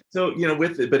 it's just, so,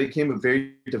 with it, but it became a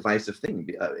very divisive thing.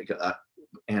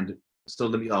 And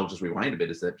so I'll just rewind a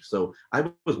bit, is that, so I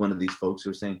was one of these folks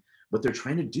who are saying, what they're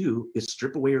trying to do is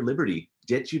strip away your liberty,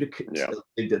 get you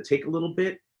to take a little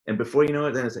bit. And before you know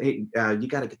it, then it's, hey, you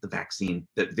got to get the vaccine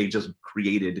that they just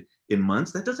created in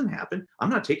months. That doesn't happen. I'm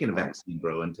not taking a vaccine,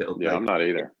 bro, until. Yeah, I'm not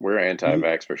either. We're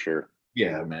anti-vax for sure.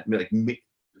 Yeah, man.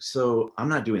 So I'm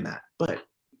not doing that. But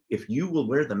if you will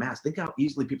wear the mask, think how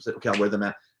easily people say, okay, I'll wear the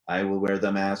mask. I will wear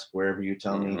the mask wherever you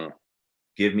tell me.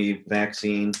 Give me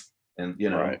vaccine, and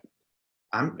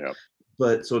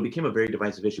But so it became a very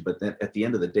divisive issue. But then at the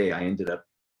end of the day, I ended up,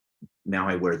 now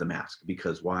I wear the mask,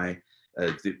 because why?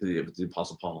 The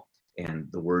Apostle Paul, and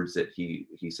the words that he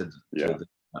said to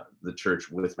the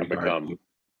church with regard to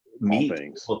meat.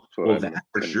 Well, that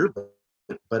for sure.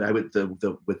 But I would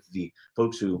with the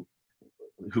folks who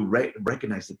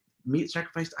recognize that meat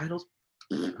sacrificed to idols,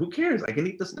 who cares? I can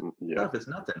eat this stuff. It's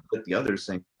nothing. But the others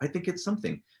saying, I think it's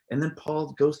something. And then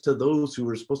Paul goes to those who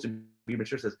were supposed to be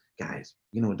mature, says, guys,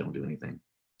 don't do anything.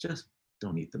 Just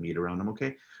don't eat the meat around them,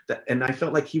 okay? And I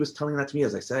felt like he was telling that to me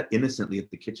as I sat innocently at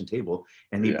the kitchen table,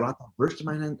 and he brought that verse to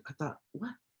mind, and I thought,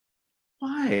 what?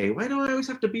 Why? Why do I always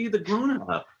have to be the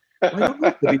grown-up? Why don't I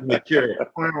have to be mature?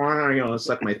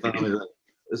 Suck my thumb.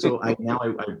 So I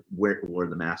wore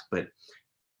the mask, but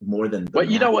more than. But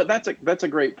you know what? That's a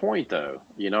great point, though.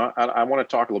 I want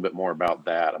to talk a little bit more about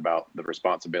that, about the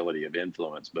responsibility of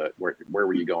influence. But where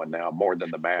were you going now? More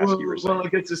than the mask, you were saying. Well, I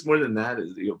guess it's more than that.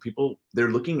 Is people, they're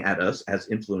looking at us as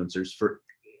influencers for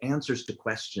answers to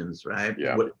questions, right?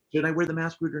 Yeah. Should I wear the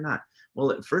mask or not?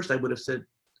 Well, at first I would have said,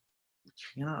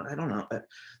 I don't know.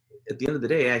 At the end of the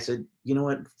day, I said, you know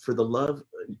what? For the love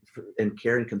and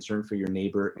care and concern for your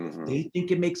neighbor, if they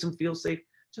think it makes them feel safe,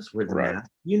 just wear the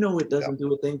mask. It doesn't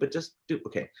do a thing, but just do.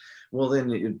 Okay. Well,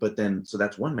 then, so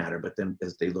that's one matter. But then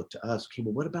as they look to us, okay,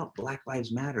 well, what about Black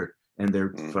Lives Matter? And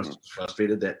they're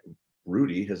frustrated that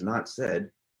Rudy has not said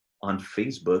on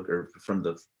Facebook or from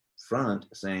the front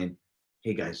saying,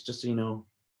 hey guys, just so you know,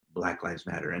 Black Lives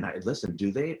Matter. And I listen,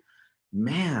 do they?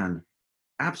 Man,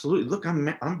 absolutely. Look, I'm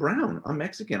brown. I'm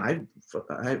Mexican.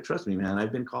 I trust me, man.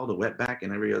 I've been called a wetback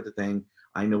and every other thing.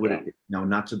 I know what it is. Now,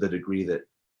 not to the degree that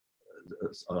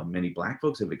many Black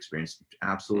folks have experienced.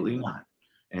 Absolutely not.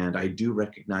 And I do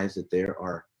recognize that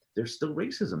there's still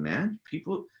racism, man.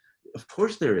 People, Of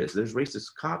course there is. There's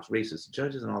racist cops, racist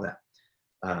judges, and all that.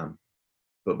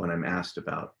 But when I'm asked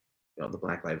about the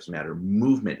Black Lives Matter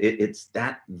movement, it's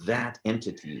that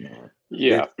entity, man.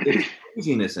 Yeah, it's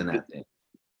craziness in that thing.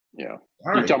 Yeah. All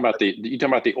You're right. talking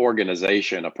about the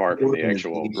organization apart from the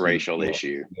actual racial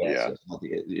issue. Yes,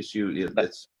 the issue is,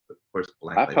 it's of course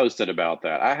Black I Lives. posted about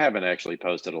that. I haven't actually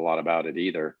posted a lot about it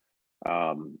either.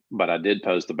 But I did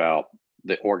post about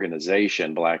the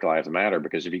organization Black Lives Matter,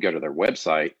 because if you go to their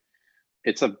website,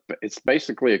 it's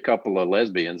basically a couple of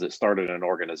lesbians that started an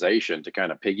organization to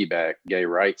kind of piggyback gay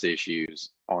rights issues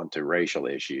onto racial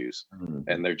issues. Mhm.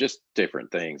 And they're just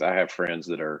different things. I have friends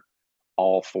that are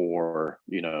all for,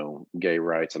 gay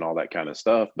rights and all that kind of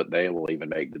stuff, but they will even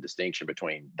make the distinction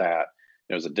between that.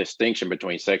 There's a distinction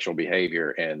between sexual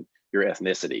behavior and your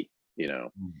ethnicity,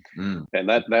 Mhm. and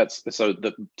that's so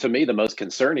to me, the most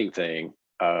concerning thing,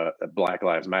 Black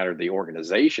Lives Matter, the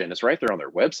organization, is right there on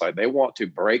their website. They want to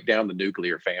break down the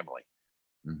nuclear family,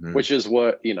 Mhm. which is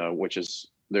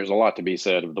there's a lot to be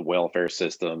said of the welfare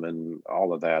system and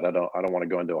all of that. I don't want to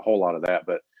go into a whole lot of that,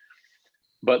 but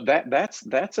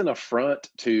that's an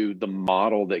affront to the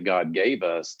model that God gave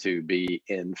us to be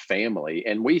in family.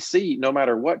 And we see, no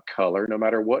matter what color, no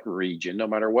matter what region, no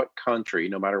matter what country,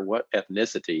 no matter what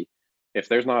ethnicity, if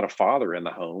there's not a father in the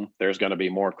home, there's going to be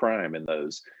more crime in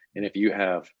those. And if you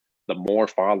have the more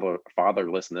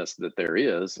fatherlessness that there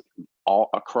is all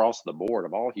across the board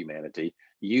of all humanity,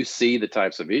 you see the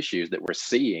types of issues that we're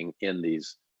seeing in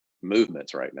these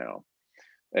movements right now.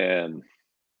 And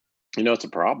it's a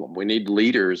problem. We need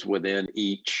leaders within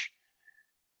each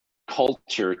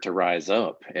culture to rise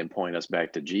up and point us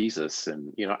back to Jesus.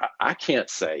 And, I can't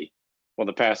say, well,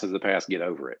 the past is the past, get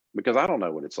over it, because I don't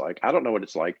know what it's like. I don't know what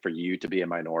it's like for you to be a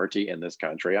minority in this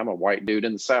country. I'm a white dude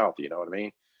in the South, you know what I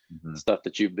mean? Mhm. Stuff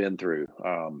that you've been through.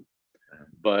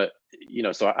 But,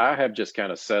 so I have just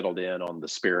kind of settled in on the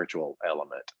spiritual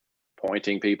element,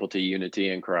 pointing people to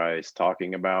unity in Christ,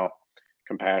 talking about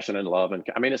compassion and love. And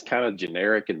I mean, it's kind of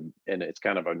generic and it's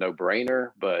kind of a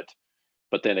no-brainer, but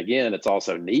then again, it's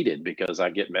also needed, because I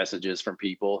get messages from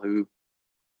people who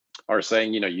are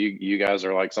saying, you guys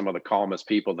are like some of the calmest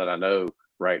people that I know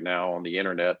right now on the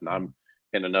internet, and I'm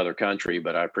in another country,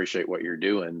 but I appreciate what you're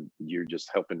doing. You're just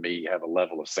helping me have a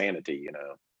level of sanity.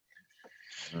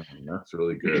 That's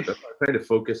really good. That's why I try to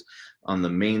focus on the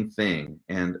main thing.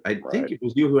 And I think Right. it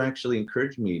was you who actually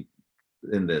encouraged me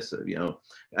in this.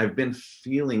 I've been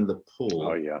feeling the pull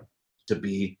Oh yeah,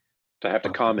 to have to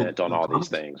comment on all these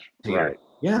things. Right.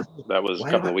 Yeah. That was a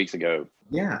couple of weeks ago.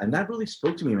 Yeah, and that really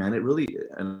spoke to me, man. It really,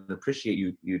 and I appreciate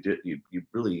you. You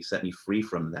really set me free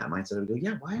from that mindset. I go,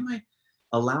 yeah, why am I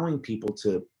allowing people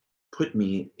to put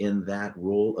me in that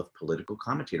role of political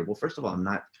commentator? Well, first of all,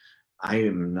 I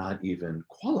am not even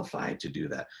qualified to do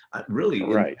that. Really,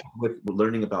 Right. with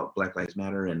learning about Black Lives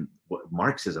Matter and what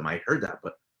Marxism, I heard that,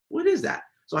 but what is that?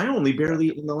 So I only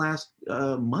barely in the last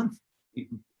month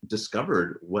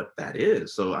discovered what that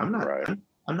is. So I'm not. Right.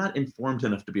 I'm not informed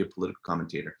enough to be a political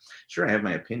commentator. Sure, I have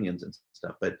my opinions and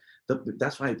stuff, but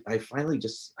that's why I finally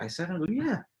I said,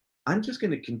 yeah, I'm just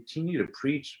going to continue to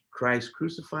preach Christ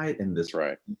crucified and this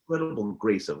incredible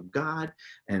grace of God,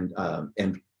 and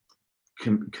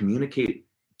communicate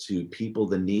to people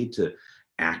the need to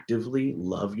actively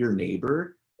love your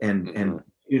neighbor. And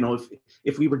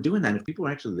if we were doing that, if people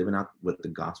were actually living out what the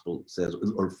gospel says,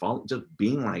 or just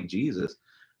being like Jesus,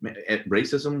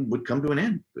 racism would come to an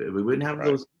end. We wouldn't have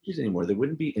those issues anymore. There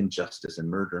wouldn't be injustice and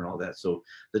murder and all that. So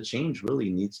the change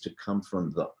really needs to come from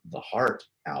the heart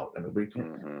out. I mean, we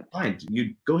can fine.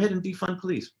 You go ahead and defund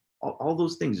police. All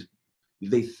those things.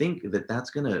 They think that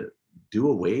that's going to do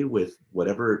away with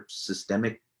whatever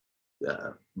systemic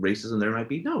racism there might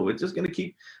be. No, it's just going to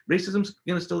keep. Racism's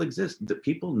going to still exist. The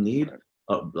people need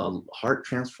a heart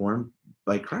transformed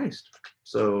by Christ.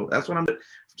 So that's what I'm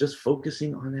just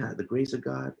focusing on, that the grace of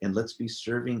God, and let's be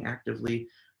serving actively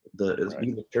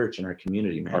be the church in our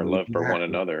community, man. Our love for one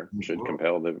another should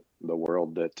compel the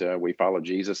world that we follow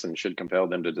Jesus, and should compel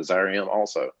them to desire him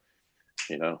also.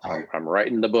 I'm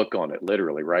writing the book on it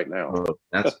literally right now. Oh,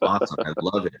 that's awesome. I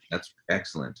love it. That's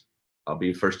excellent. I'll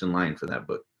be first in line for that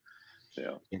book.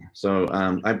 Yeah. So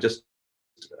I've just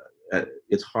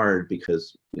it's hard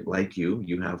because, like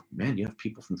you have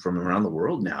people from around the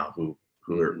world now who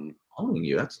are following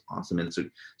you. That's awesome. And it's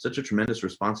such a tremendous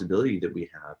responsibility that we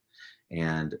have.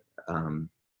 And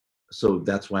so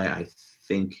that's why I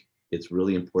think it's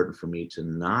really important for me to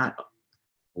not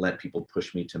let people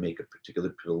push me to make a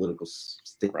particular political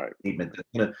statement that's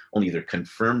going to only either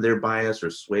confirm their bias or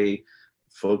sway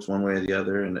folks one way or the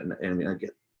other. And I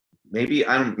get, here's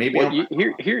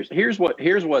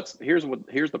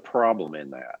the problem in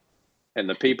that. And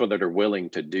the people that are willing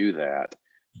to do that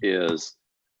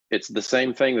it's the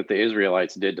same thing that the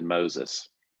Israelites did to Moses.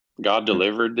 God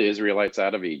delivered the Israelites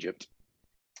out of Egypt.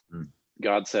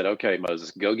 God said, okay,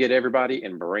 Moses, go get everybody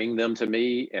and bring them to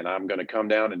me, and I'm going to come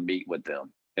down and meet with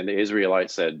them. And the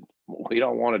Israelites said, we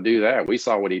don't want to do that. We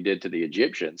saw what he did to the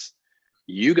Egyptians.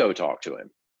 You go talk to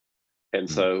him. And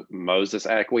so Moses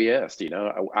acquiesced.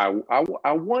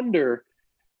 I wonder,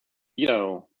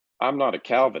 I'm not a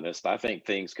Calvinist. I think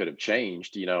things could have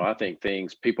changed. I think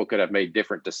people could have made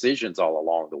different decisions all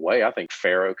along the way. I think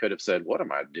Pharaoh could have said, what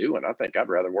am I doing? I think I'd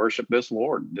rather worship this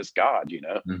Lord, this God,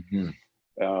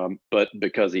 but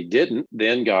because he didn't,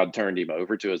 then God turned him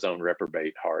over to his own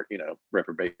reprobate heart,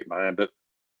 reprobate mind. But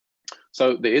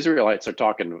so the Israelites are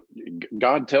talking.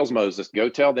 God tells Moses, go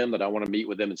tell them that I want to meet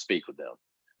with them and speak with them.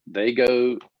 They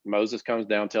go, Moses comes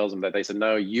down, tells them that. They said,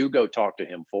 no, you go talk to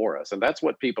him for us. And that's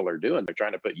what people are doing. They're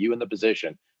trying to put you in the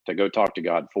position to go talk to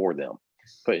God for them,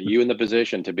 put you in the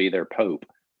position to be their pope,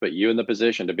 put you in the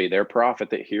position to be their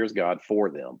prophet that hears God for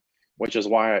them, which is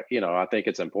why, I think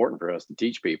it's important for us to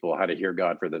teach people how to hear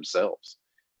God for themselves.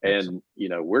 And,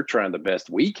 we're trying the best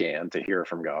we can to hear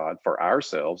from God for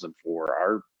ourselves and for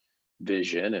our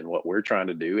vision and what we're trying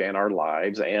to do and our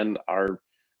lives and our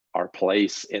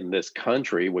place in this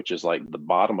country, which is like the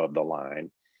bottom of the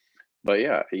line. But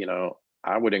yeah,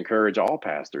 I would encourage all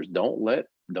pastors,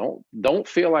 don't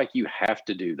feel like you have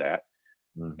to do that.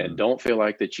 And don't feel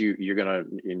like that you're gonna,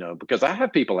 because I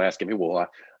have people asking me, well,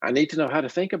 I need to know how to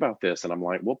think about this. And I'm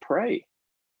like, well, pray.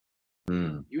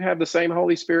 You have the same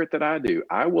Holy Spirit that I do.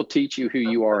 I will teach you who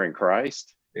you are in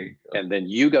Christ. And then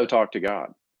you go talk to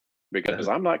God, because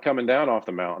I'm not coming down off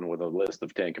the mountain with a list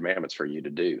of 10 commandments for you to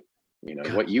do.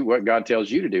 What God tells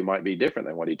you to do might be different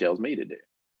than what he tells me to do.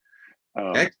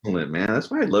 Excellent, man. That's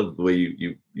why I love the way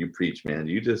you preach, man.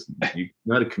 You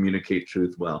know how to communicate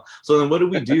truth well. So then what do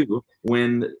we do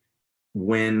when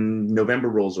November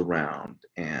rolls around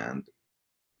and,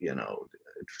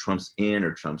 Trump's in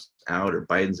or Trump's out or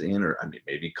Biden's in, or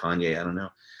maybe Kanye, I don't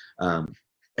know.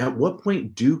 At what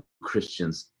point do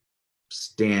Christians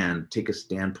take a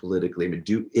stand politically?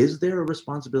 Is there a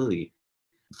responsibility?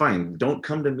 Fine, don't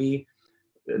come to me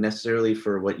necessarily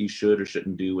for what you should or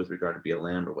shouldn't do with regard to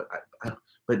BLM or what.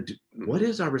 But what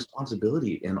is our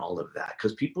responsibility in all of that?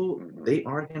 Because people, they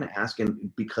are going to ask,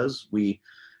 and because we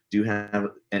do have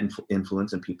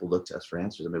influence and people look to us for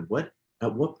answers.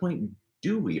 At what point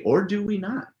do we, or do we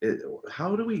not?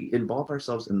 How do we involve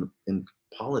ourselves in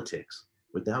politics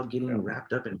without getting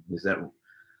wrapped up in? Is that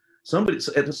somebody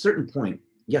at a certain point?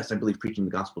 Yes, I believe preaching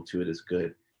the gospel to it is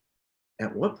good.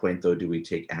 At what point, though, do we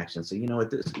take action? So,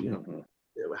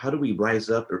 how do we rise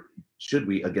up, or should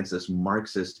we, against this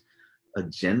Marxist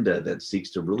agenda that seeks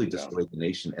to really destroy the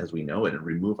nation as we know it and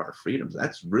remove our freedoms?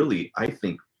 That's really, I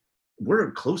think,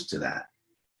 we're close to that.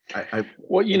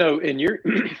 Well, and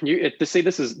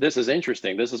this is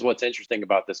interesting. This is what's interesting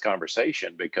about this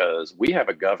conversation, because we have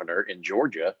a governor in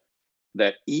Georgia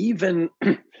that even,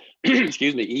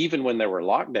 excuse me, even when there were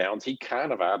lockdowns, he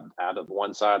kind of out of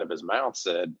one side of his mouth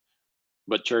said,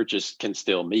 but churches can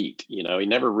still meet. He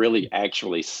never really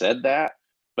actually said that,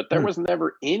 but there was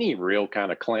never any real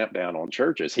kind of clampdown on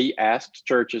churches. He asked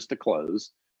churches to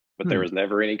close, but there was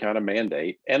never any kind of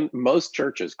mandate. And most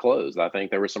churches closed. I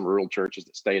think there were some rural churches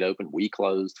that stayed open. We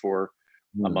closed for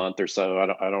a month or so.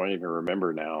 I don't even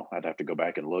remember now. I'd have to go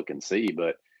back and look and see.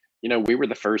 But, we were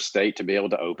the first state to be able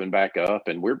to open back up.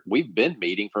 And we've been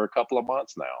meeting for a couple of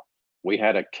months now. We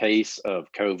had a case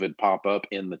of COVID pop up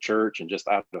in the church, and just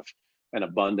out of an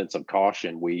abundance of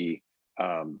caution, we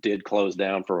did close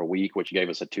down for a week, which gave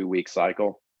us a 2-week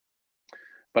cycle.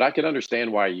 But I can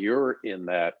understand why you're in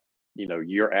that,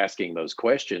 you're asking those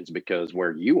questions, because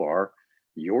where you are,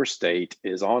 your state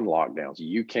is on lockdowns.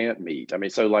 You can't meet.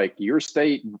 So like your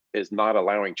state is not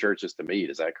allowing churches to meet.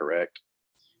 Is that correct?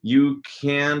 You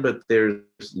can, but there's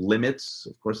limits.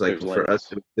 Of course, like for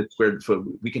us, it's where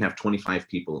we can have 25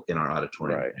 people in our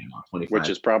auditorium. Right. 25. Which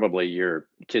is probably your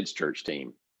kids' church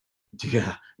team.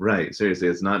 Yeah, right. Seriously,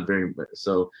 it's not very.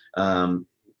 So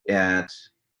at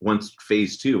once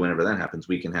phase 2, whenever that happens,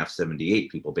 we can have 78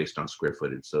 people based on square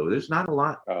footage. So there's not a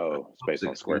lot. Oh, it's based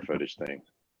on square footage thing.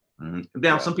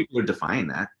 Now, some people are defying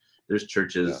that. There's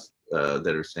churches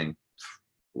that are saying,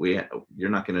 you're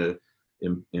not going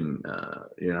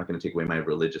to take away my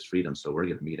religious freedom, so we're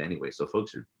going to meet anyway. So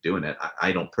folks are doing it.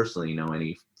 I don't personally know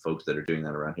any folks that are doing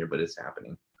that around here, but it's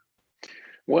happening.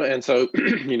 Well, and so,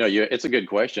 it's a good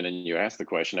question. And you ask the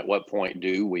question, at what point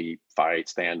do we fight,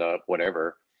 stand up,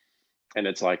 whatever? And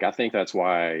it's like, I think that's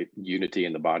why unity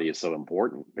in the body is so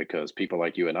important, because people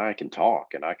like you and I can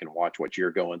talk, and I can watch what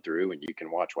you're going through, and you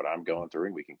can watch what I'm going through,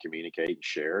 and we can communicate and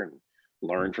share. And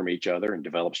learn from each other and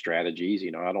develop strategies.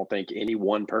 I don't think any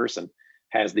one person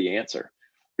has the answer.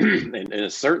 And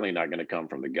it's certainly not going to come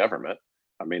from the government.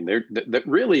 I mean, they're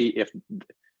really, if,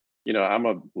 I'm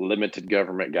a limited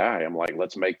government guy. I'm like,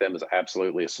 let's make them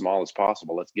absolutely as small as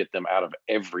possible. Let's get them out of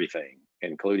everything,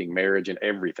 including marriage and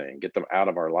everything. Get them out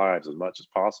of our lives as much as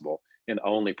possible, and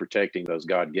only protecting those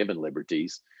God-given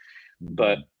liberties.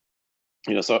 But,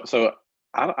 so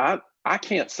I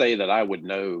can't say that I would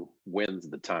know when's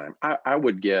the time. I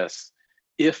would guess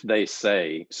if they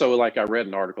say, so like I read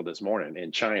an article this morning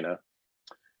in China,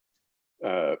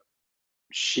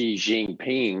 Xi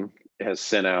Jinping has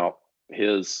sent out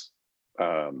his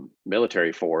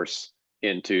military force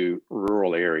into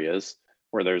rural areas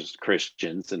where there's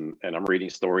Christians, and I'm reading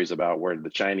stories about where the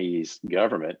Chinese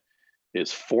government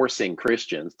is forcing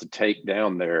Christians to take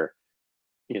down their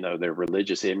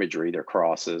religious imagery, their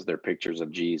crosses, their pictures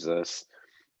of Jesus,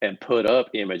 and put up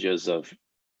images of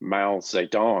Mao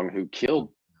Zedong, who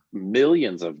killed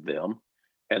millions of them,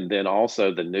 and then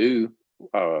also the new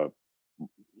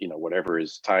whatever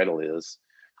his title is.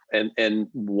 And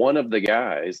one of the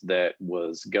guys that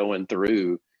was going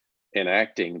through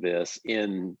enacting this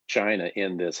in China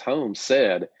in this home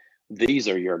said, "These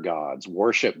are your gods,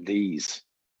 worship these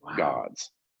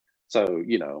gods." So,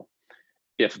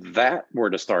 if that were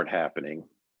to start happening,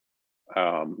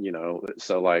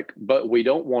 so like, but we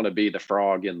don't want to be the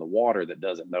frog in the water that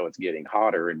doesn't know it's getting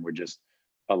hotter, and we're just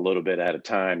a little bit at a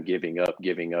time giving up,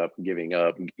 giving up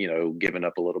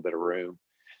a little bit of room.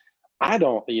 I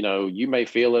don't, you may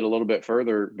feel it a little bit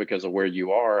further because of where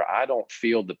you are. I don't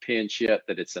feel the pinch yet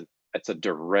that it's a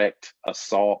direct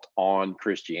assault on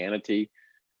Christianity.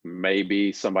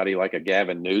 Maybe somebody like a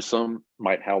Gavin Newsom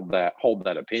might hold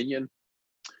that opinion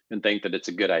and think that it's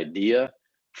a good idea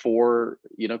for,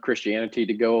 Christianity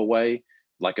to go away.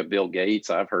 Like a Bill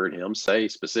Gates, I've heard him say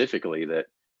specifically that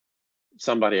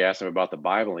somebody asked him about the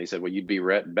Bible, and he said, well, you'd be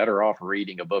better off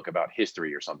reading a book about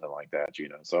history or something like that,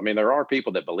 So, I mean, there are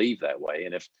people that believe that way.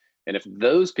 And if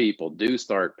those people do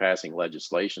start passing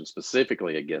legislation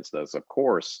specifically against us, of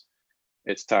course,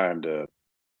 it's time to,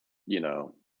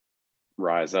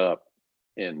 rise up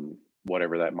in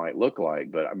whatever that might look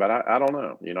like. But I don't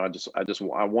know,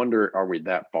 I wonder, are we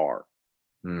that far?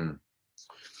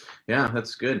 Yeah,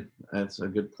 that's good. That's a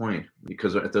good point,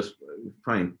 because at this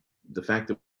point, the fact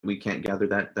that we can't gather,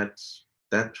 that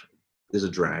is a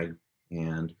drag.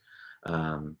 And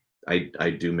I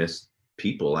do miss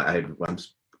people. I'm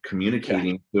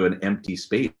communicating to an empty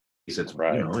space. It's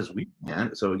right. As we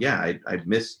can. So yeah, I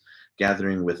miss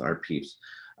gathering with our peeps.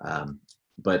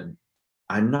 But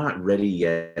I'm not ready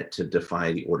yet to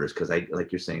defy the orders, because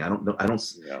like you're saying, I don't know.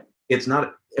 It's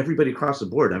not everybody across the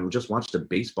board. I just watched a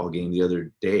baseball game the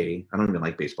other day. I don't even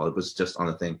like baseball. It was just on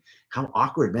the thing. How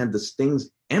awkward, man. This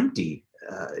thing's empty.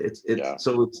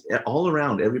 So it's all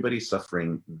around. Everybody's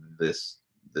suffering this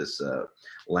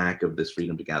lack of this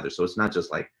freedom to gather. So it's not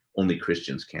just like only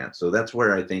Christians can't. So that's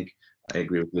where I think I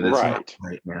agree with you. That's not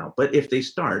right now. But if they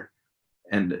start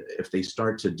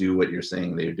to do what you're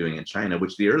saying they're doing in China,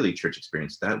 which the early church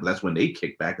experienced, that's when they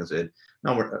kicked back and said,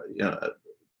 no,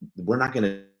 we're not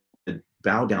going to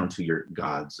bow down to your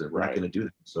gods. We're not going to do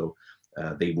that. So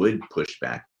they would push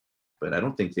back. But I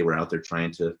don't think they were out there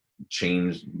trying to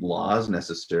change laws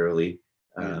necessarily.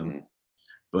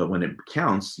 But when it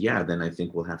counts, then I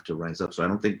think we'll have to rise up. So I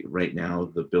don't think right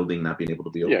now the building not being able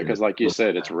to be open. Yeah, because like you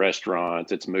said, it's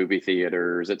restaurants, it's movie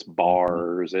theaters, it's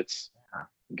bars, it's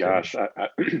gosh. So I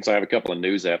have a couple of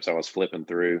news apps I was flipping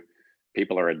through.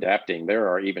 People are adapting. There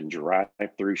are even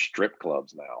drive-through strip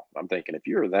clubs now. I'm thinking, if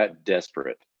you're that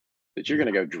desperate that you're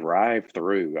going to go drive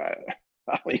through, I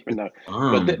don't even know.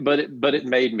 But it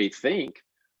made me think.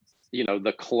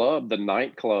 The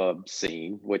nightclub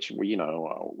scene, which we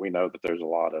know that there's a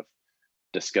lot of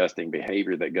disgusting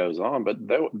behavior that goes on, but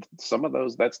some of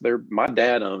those, my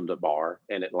dad owned a bar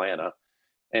in Atlanta,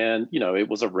 and it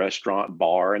was a restaurant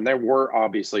bar, and there were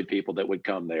obviously people that would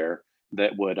come there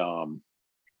that would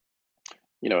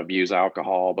abuse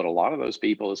alcohol, but a lot of those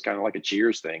people, it's kind of like a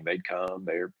Cheers thing. They'd come,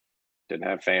 they didn't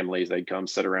have families, they'd come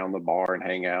sit around the bar and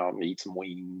hang out and eat some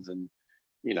wings, and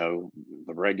the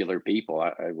regular people.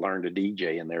 I learned to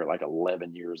DJ and they're like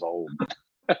 11 years old.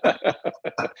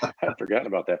 I'd forgotten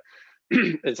about that.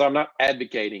 And so I'm not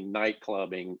advocating night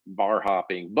clubbing, bar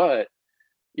hopping, but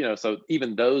so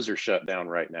even those are shut down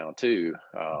right now too.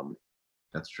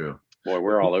 That's true. Boy,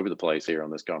 we're all over the place here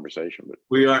on this conversation, but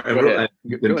we are. Go ahead.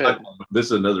 This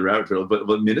is another rabbit trail,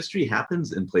 but ministry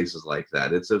happens in places like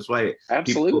that. It's why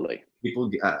absolutely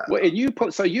people well, and you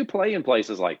play in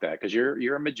places like that because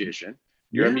you're a magician.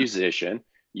 You're a musician.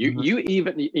 You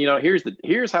even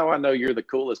here's how I know you're the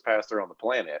coolest pastor on the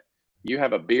planet. You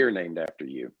have a beer named after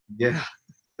you. Yeah.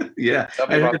 Yeah.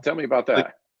 Tell me about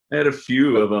that. I had a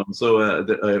few of them. So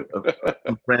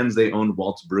some friends, they owned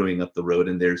Walt's Brewing up the road,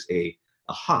 and there's a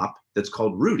hop that's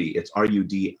called Rudy. It's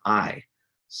Rudi.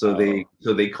 So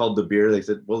they called the beer. They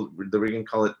said, well, we're going to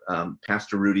call it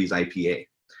Pastor Rudy's IPA.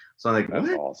 So I'm like, That's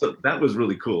what? awesome. So that was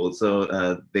really cool.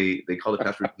 So they called it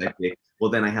Pastor Rudy's IPA. Well,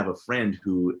 then I have a friend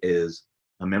who is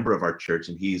a member of our church,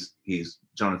 and he's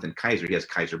Jonathan Kaiser. He has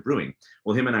Kaiser Brewing.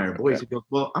 Well, him and I are boys. He goes,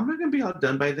 well, I'm not going to be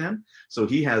outdone by them. So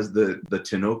he has the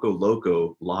Tinoco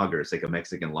Loco lager. It's like a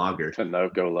Mexican lager.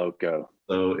 Tinoco Loco.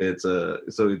 So it's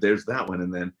so there's that one.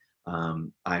 And then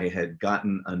I had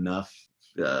gotten enough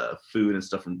food and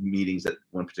stuff from meetings at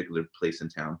one particular place in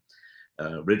town,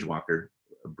 Ridgewalker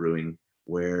Brewing,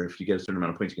 where if you get a certain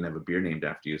amount of points, you can have a beer named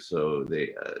after you. So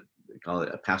they call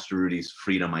it a Pastor Rudy's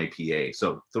Freedom IPA.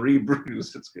 So 3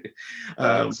 brews. It's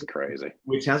That's crazy.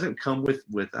 Which hasn't come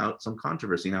without some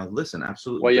controversy. Now, listen,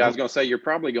 absolutely. Well, yeah, I was going to say you're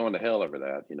probably going to hell over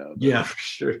that, Yeah, for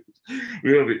sure.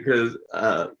 Yeah, because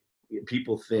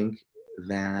people think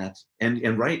that,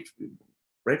 and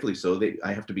rightfully so.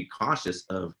 I have to be cautious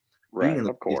of being in the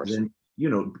of course. And,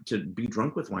 to be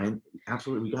drunk with wine.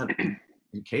 Absolutely, we got.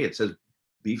 Okay, it says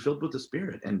be filled with the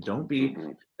Spirit, and don't be.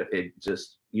 It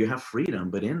just you have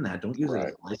freedom, but in that, don't use it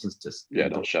as a license to.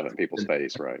 Don't shove it in people's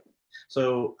face, right?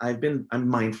 So I'm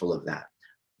mindful of that,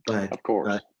 but of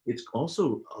course, it's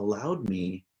also allowed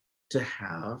me to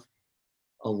have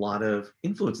a lot of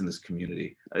influence in this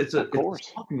community. It's a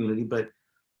small community, but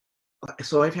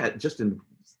so I've had just in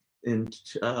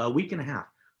a week and a half,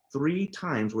 3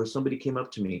 times where somebody came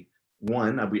up to me.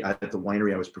 One, at the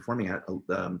winery I was performing at,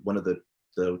 one of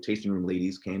the tasting room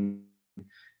ladies came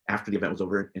after the event was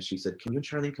over, and she said, "Can you and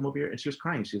Charlene come over here?" And she was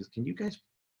crying. She said, "Can you guys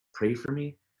pray for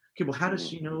me?" Okay, well, how does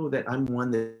she know that I'm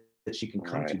one that she can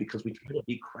come to? Because we try to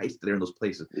be Christ there in those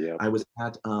places. Yeah. I was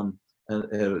at so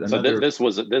this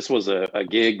was a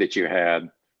gig that you had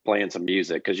playing some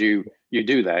music, because you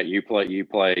do that. You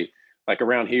play like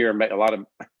around here, a lot of,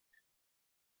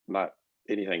 not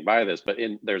anything by this, but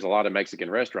there's a lot of Mexican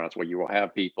restaurants where you will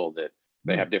have people that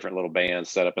they have different little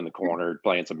bands set up in the corner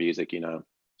playing some music,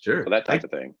 Sure. So that type of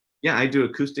thing. Yeah, I do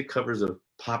acoustic covers of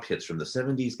pop hits from the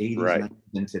 70s, 80s, 90s,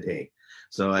 and today.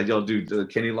 So I'll do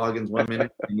Kenny Loggins 1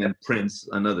 minute and then Prince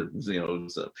another,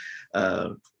 so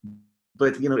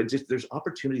but it just, there's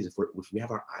opportunities if we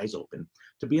have our eyes open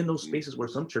to be in those spaces where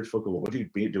some church folk go, well, what are you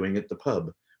be doing at the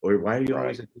pub? Or why are you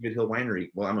always at David Hill Winery?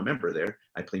 Well, I'm a member there.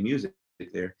 I play music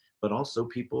there. But also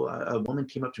people, a woman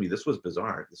came up to me. This was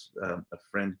bizarre. This a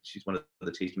friend, she's one of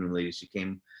the tasting room ladies. She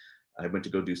came, I went to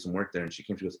go do some work there, and she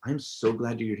came to us. "I'm so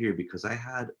glad you're here because I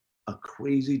had a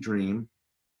crazy dream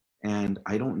and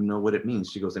I don't know what it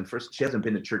means." She goes, and first, she hasn't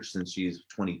been to church since she's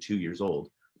 22 years old.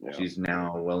 Yeah. She's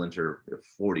now well into her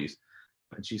 40s.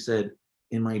 And she said,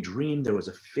 "In my dream, there was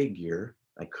a figure.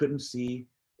 I couldn't see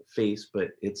the face, but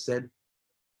it said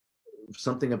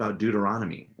something about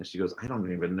Deuteronomy." And she goes, "I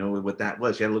don't even know what that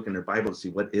was." She had to look in her Bible to see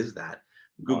what is that.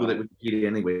 Googled it, Wikipedia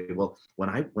anyway. Well, when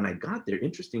I got there,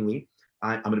 interestingly,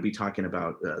 I'm going to be talking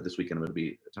about this weekend. I'm going to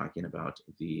be talking about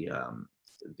the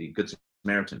Good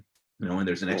Samaritan. And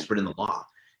there's an expert in the law.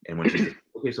 And when she says,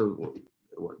 "Okay, so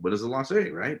what does the law say?"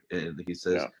 Right? And he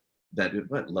says that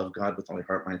love God with all your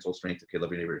heart, mind, soul, strength. Okay,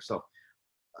 love your neighbor yourself.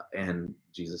 And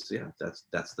Jesus,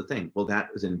 that's the thing. Well, that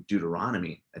is in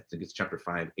Deuteronomy. I think it's chapter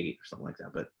 5, 8 or something like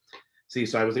that. But see,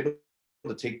 so I was able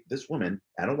to take this woman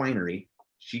at a winery.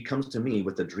 She comes to me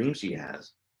with the dream she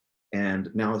has.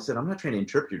 And now I said, I'm not trying to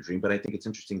interpret your dream, but I think it's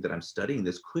interesting that I'm studying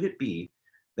this. Could it be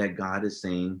that God is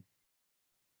saying,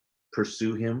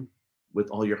 pursue him with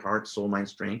all your heart, soul, mind,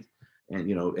 strength, and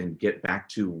and get back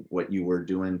to what you were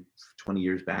doing 20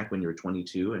 years back when you were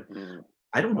 22? And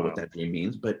I don't know what that dream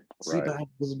means, but see, but I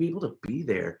was able to be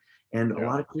there. And a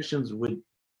lot of Christians would,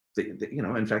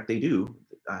 in fact, they do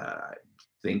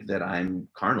think that I'm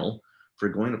carnal for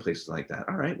going to places like that.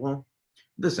 All right, well,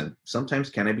 listen, sometimes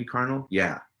can I be carnal?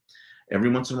 Yeah. Every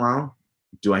once in a while,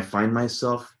 do I find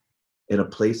myself in a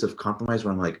place of compromise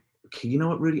where I'm like, okay, you know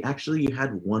what, Rudy, actually you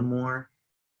had one more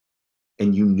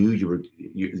and you knew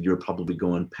you're probably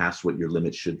going past what your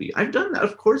limit should be. I've done that,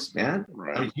 of course, man.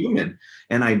 Right. I'm human.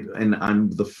 And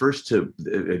I'm the first to,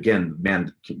 again,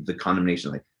 man, the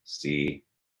condemnation, like, see,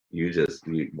 you're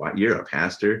a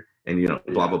pastor and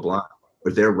blah, blah, blah.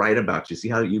 Or they're right about you. See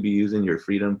how you be using your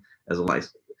freedom as a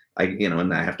license.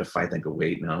 And I have to fight that, go,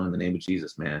 wait, no, in the name of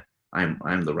Jesus, man.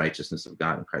 I'm the righteousness of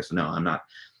God in Christ. No, I'm not.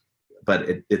 But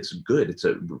it's good.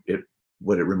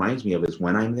 What it reminds me of is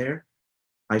when I'm there,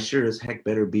 I sure as heck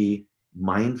better be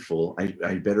mindful.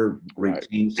 I better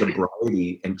retain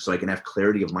sobriety, and so I can have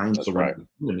clarity of mind. That's so when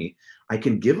to me, I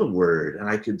can give a word, and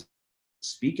I could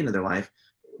speak into their life,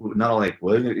 not all like,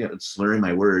 well, slurring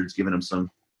my words, giving them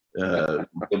some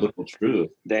biblical truth.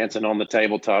 Dancing on the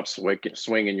tabletop,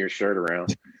 swinging your shirt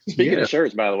around. Speaking of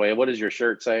shirts, by the way, what does your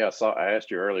shirt say? I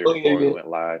asked you earlier before we went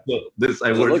live. It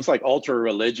looks like ultra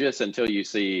religious until you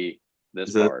see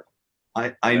this part.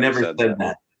 I never said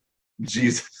that.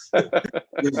 Jesus.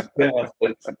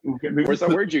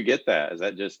 Where'd you get that? Is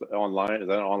that just online? Is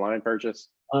that an online purchase?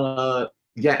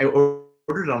 Yeah, I ordered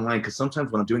it online because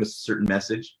sometimes when I'm doing a certain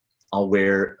message, I'll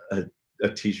wear a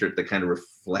t-shirt that kind of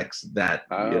reflects that.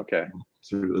 Okay.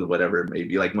 Through whatever it may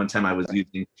be. Like one time I was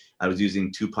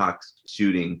using Tupac's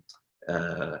shooting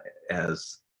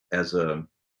as a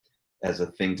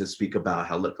thing to speak about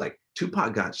how look like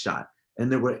Tupac got shot,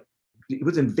 and it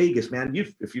was in Vegas, man.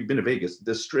 If you've been to Vegas,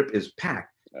 the strip is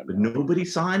packed, but nobody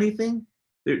saw anything.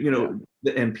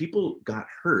 And people got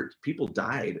hurt. People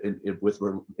died in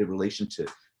relation to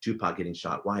Tupac getting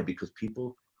shot. Why? Because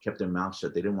people kept their mouth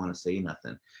shut. They didn't want to say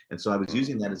nothing. And so I was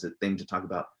using that as a thing to talk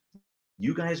about.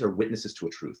 You guys are witnesses to a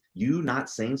truth. You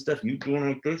not saying stuff, you doing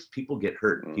like this, people get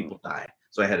hurt, people die.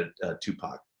 So I had a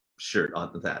Tupac shirt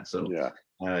on that. So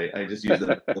I just used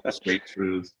that straight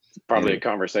truth. Probably a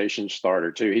conversation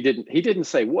starter too. He didn't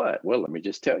say what. Well, let me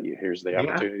just tell you. Here's the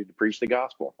opportunity to preach the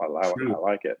gospel. I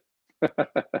like it.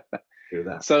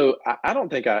 So I don't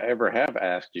think I ever have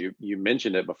asked you. You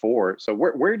mentioned it before. So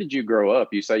where did you grow up?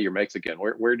 You say you're Mexican.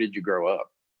 Where did you grow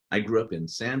up? I grew up in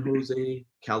San Jose,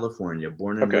 California,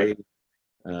 born and raised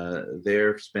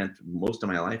there. Spent most of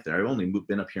my life there. I've only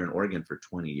been up here in Oregon for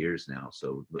 20 years now.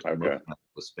 So most of my life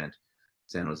was spent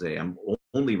San Jose. I'm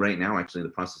only right now actually in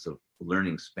the process of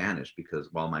learning Spanish because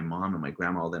while my mom and my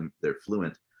grandma, they're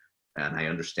fluent and I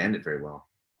understand it very well,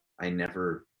 I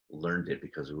never learned it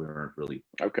because we weren't really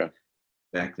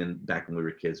back when we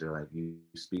were kids. They're like, you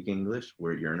speak English,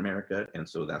 you're in America, and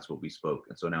so that's what we spoke.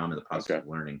 And so now I'm in the process of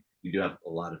learning. We do have a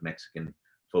lot of Mexican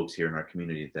folks here in our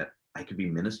community that I could be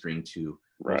ministering to.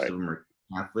 Most of them are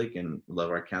Catholic and love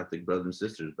our Catholic brothers and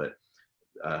sisters, but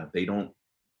they don't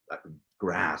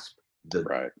grasp the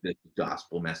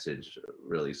gospel message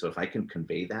really. So if I can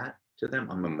convey that to them,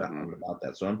 I'm about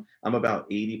that. So I'm about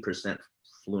 80%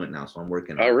 fluent now. So I'm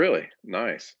working on really?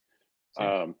 Nice.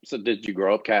 So did you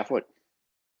grow up Catholic?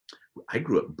 I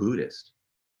grew up Buddhist.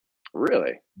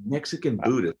 Really? Mexican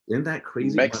Buddhist. Isn't that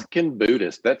crazy? Mexican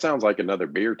Buddhist. That sounds like another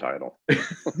beer title.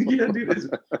 Yeah, dude.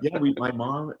 My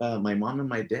mom and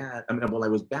my dad. I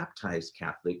was baptized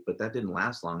Catholic, but that didn't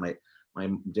last long. My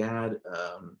dad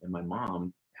and my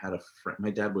mom had a friend.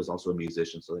 My dad was also a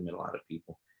musician, so they met a lot of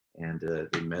people. And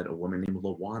they met a woman named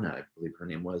Luana, I believe her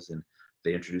name was, and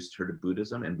they introduced her to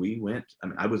Buddhism. And we went.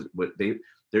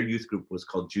 Their youth group was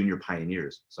called Junior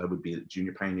Pioneers. So I would be the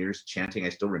Junior Pioneers chanting. I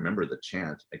still remember the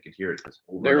chant. I could hear it.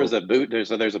 There's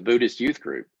a Buddhist youth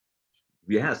group.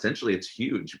 Yeah, essentially it's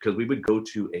huge because we would go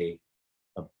to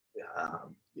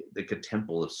like a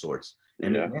temple of sorts,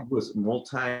 and it was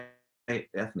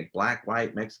multi-ethnic, Black,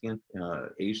 white, Mexican,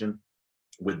 Asian,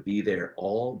 would be there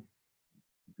all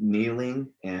kneeling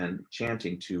and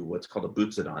chanting to what's called a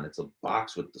butsudan. It's a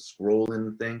box with the scroll in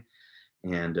the thing,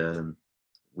 and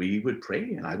we would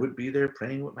pray, and I would be there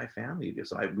praying with my family.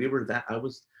 So we were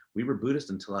Buddhist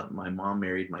until my mom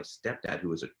married my stepdad, who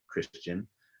was a Christian.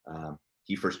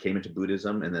 He first came into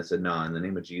Buddhism and then said, no, in the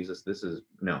name of Jesus,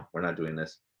 we're not doing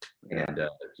this. And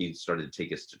he started to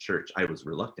take us to church. I was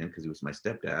reluctant because he was my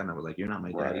stepdad, and I was like, you're not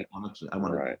my daddy. I want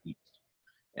to be Jesus.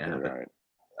 And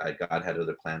God had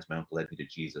other plans. My uncle led me to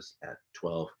Jesus at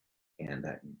 12, and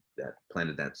that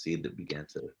planted that seed that began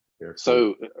to bear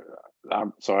fruit.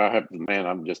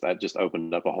 That just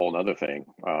opened up a whole other thing.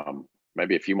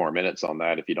 Maybe a few more minutes on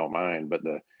that if you don't mind. But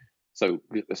so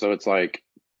it's like,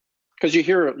 because you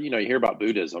hear about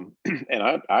Buddhism,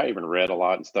 and I even read a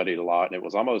lot and studied a lot, and it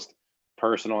was almost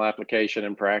personal application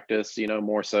and practice,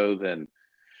 more so than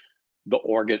the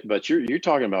organ. But you're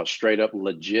talking about straight up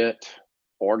legit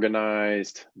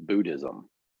organized Buddhism.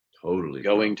 Totally.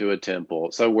 Going to a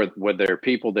temple. So were there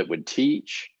people that would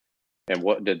teach? And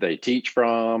what did they teach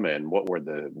from? And what was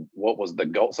the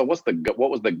goal? So what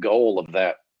was the goal of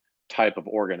that type of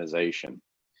organization?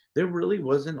 There really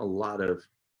wasn't a lot of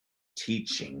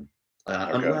teaching,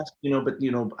 unless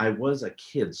I was a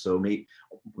kid, so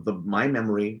my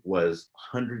memory was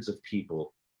hundreds of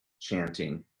people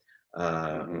chanting.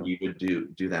 You would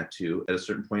do that too. At a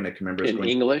certain point, I can remember in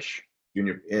English.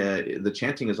 The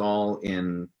chanting is all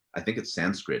in, I think it's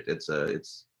Sanskrit. So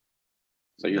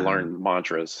you learn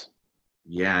mantras.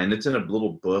 Yeah, and it's in a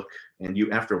little book, and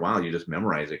after a while you just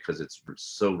memorize it because it's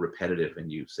so repetitive,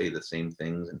 and you say the same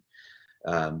things.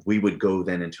 And we would go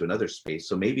then into another space.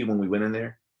 So maybe when we went in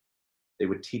there, they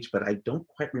would teach, but I don't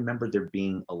quite remember there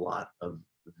being a lot of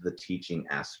the teaching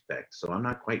aspect. So I'm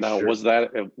not quite Now, sure. was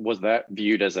that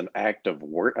viewed as an act of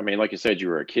work? I mean, like you said, you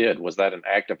were a kid. Was that an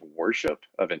act of worship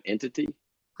of an entity?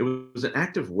 It was an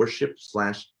act of worship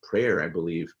 / prayer, I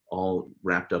believe, all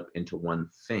wrapped up into one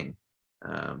thing.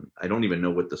 I don't even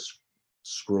know what the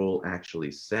scroll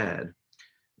actually said,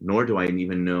 nor do I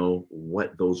even know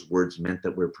what those words meant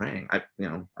that we're praying.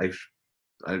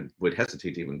 I would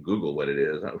hesitate to even Google what it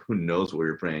is. Who knows what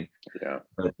we're praying? Yeah.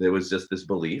 But there was just this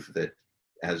belief that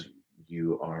as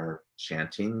you are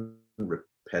chanting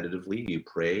repetitively, you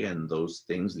pray, and those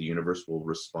things, the universe will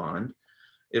respond.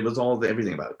 It was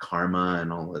everything about karma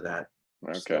and all of that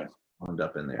Okay. stuff wound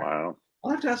up in there. Wow.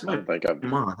 I'll have to ask I my don't think I've.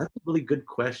 mom. That's a really good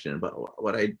question. But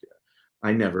what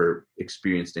I never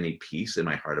experienced any peace in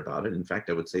my heart about it. In fact,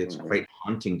 I would say it's quite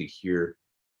haunting to hear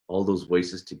all those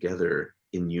voices together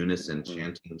in unison,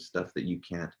 chanting stuff that you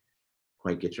can't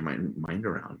quite get your mind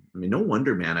around. I mean, no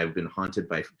wonder, man, I've been haunted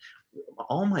by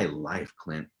all my life,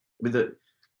 Clint. I mean,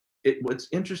 what's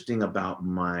interesting about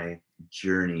my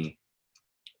journey,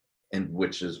 and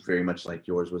which is very much like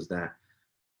yours, was that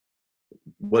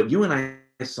what you and I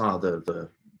saw,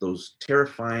 those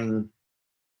terrifying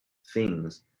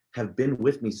things, have been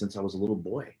with me since I was a little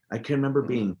boy. I can remember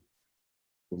being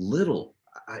little.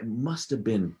 I must have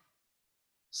been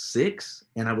 6,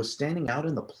 and I was standing out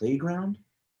in the playground,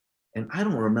 and I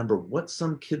don't remember what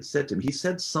some kid said to me. He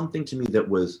said something to me that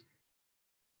was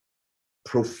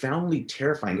profoundly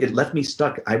terrifying. It left me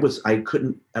stuck. I was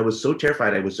so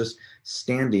terrified. I was just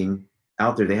standing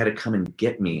out there. They had to come and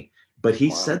get me. But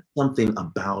he said something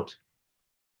about,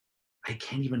 I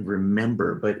can't even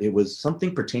remember, but it was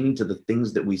something pertaining to the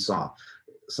things that we saw,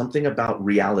 something about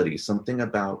reality, something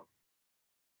about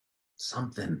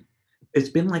something. It's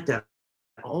been like that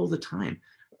all the time.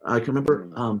 I can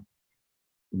remember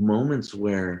moments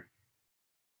where,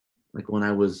 like when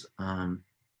I was,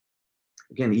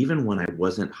 again, even when I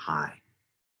wasn't high,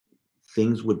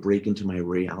 things would break into my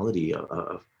reality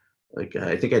of like,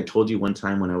 I think I told you one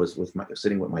time when I was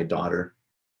sitting with my daughter.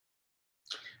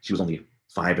 She was only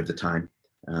 5 at the time.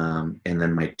 And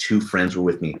then my 2 friends were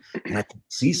with me, and I could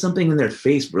see something in their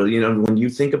face, bro. You know, when you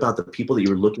think about the people that you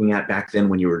were looking at back then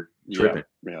when you were tripping,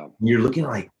 you're looking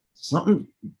like something,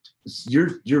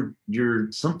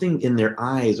 you're something in their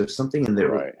eyes, or something in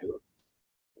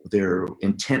their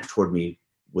intent toward me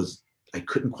was, I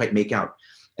couldn't quite make out.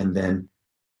 And then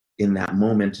in that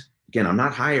moment, again, I'm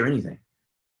not high or anything.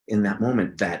 In that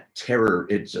moment, that terror,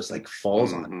 it just like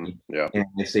falls on me. Yeah. And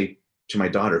I say to my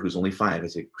daughter, who's only 5, I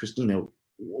say, Christina,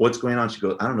 what's going on? She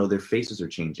goes, I don't know, their faces are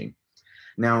changing.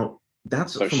 Now,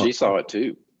 that's so she saw it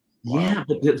too. Yeah,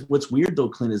 but what's weird though,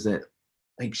 Clint, is that,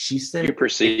 like, she said, you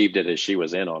perceived it as she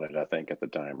was in on it, I think, at the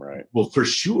time, right? Well, for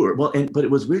sure. Well, but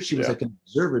it was weird. She was like an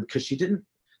observer, because she didn't.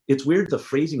 It's weird, the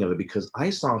phrasing of it, because I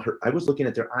saw her. I was looking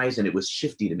at their eyes, and it was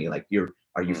shifty to me. Like,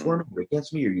 are you for me or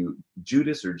against me? Are you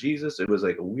Judas or Jesus? It was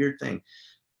like a weird thing.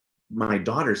 My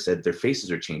daughter said their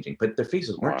faces are changing, but their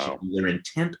faces weren't changing. Their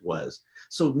intent was.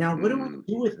 So now, what do I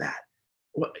do with that?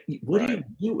 What do you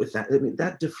do with that? I mean,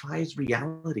 that defies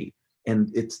reality.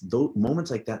 And it's those moments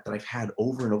like that I've had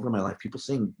over and over in my life. People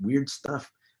saying weird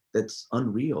stuff that's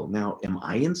unreal. Now, am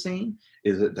I insane?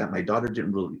 Is it that my daughter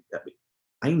didn't really?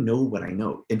 I know what I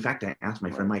know. In fact, I asked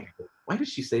my friend Mike, why does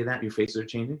she say that your faces are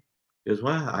changing? He goes,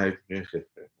 well, I don't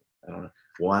know.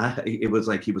 Why? It was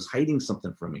like he was hiding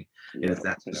something from me. And it's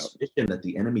that suspicion that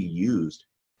the enemy used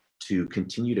to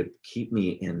continue to keep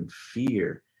me in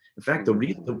fear. In fact, the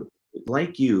reason,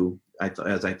 like you,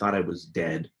 as I thought I was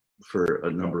dead for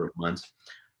a number of months,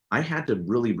 I had to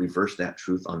really reverse that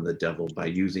truth on the devil by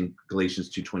using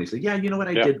Galatians 2:20. So yeah, you know what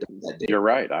I did that day. You're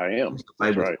right. I am.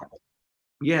 That's right.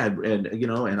 Yeah, and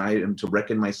and I am to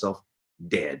reckon myself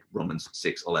dead. Romans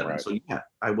 6:11. Right. So yeah,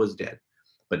 I was dead,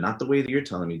 but not the way that you're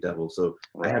telling me, devil. So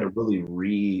I had to really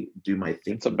redo my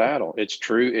thinking. It's a battle. It's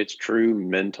true. It's true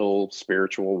mental,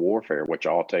 spiritual warfare, which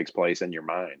all takes place in your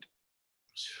mind.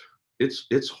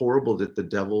 It's horrible that the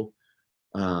devil,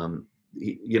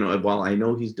 while I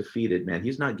know he's defeated, man,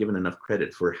 he's not given enough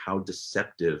credit for how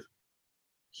deceptive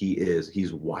he is.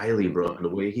 He's wily, bro. And the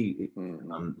way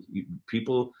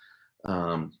people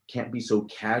can't be so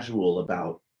casual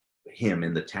about him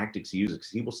and the tactics he uses, because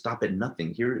he will stop at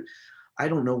nothing. Here, I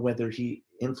don't know whether he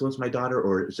influenced my daughter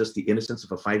or it's just the innocence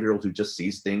of a 5-year-old who just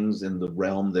sees things in the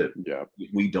realm that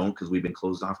we don't, because we've been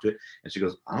closed off to it. And she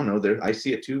goes, I don't know, I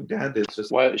see it too, Dad. It's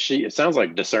just, well, it sounds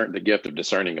like the gift of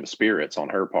discerning of spirits on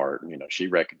her part. She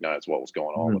recognized what was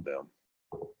going on with them,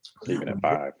 even at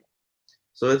 5.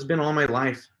 So it's been all my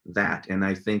life that, and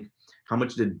I think, how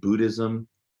much did Buddhism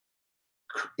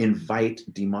invite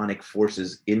demonic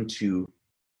forces into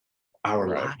our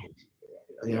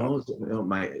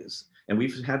lives. And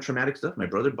we've had traumatic stuff. My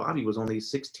brother Bobby was only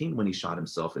 16 when he shot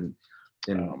himself and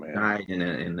died in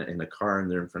a car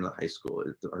in front of the high school.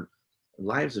 Our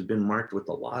lives have been marked with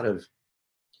a lot of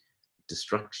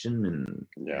destruction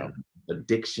and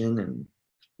addiction and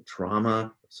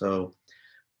trauma. So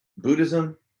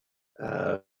Buddhism,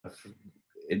 it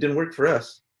didn't work for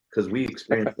us because we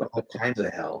experienced all kinds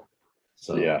of hell.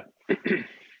 So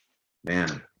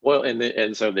man. Well,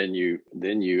 and so then you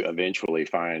eventually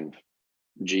find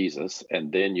Jesus,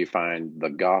 and then you find the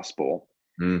gospel,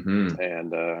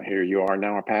 and here you are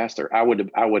now a pastor. I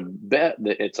would bet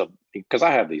that because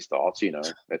I have these thoughts.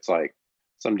 It's like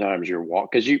sometimes you're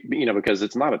because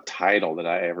it's not a title that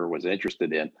I ever was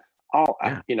interested in.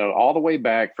 All the way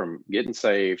back from getting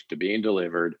saved to being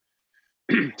delivered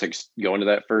to going to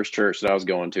that first church that I was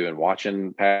going to and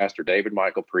watching Pastor David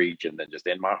Michael preach, and then just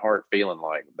in my heart feeling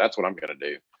like that's what I'm going to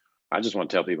do. I just want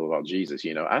to tell people about Jesus.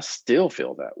 I still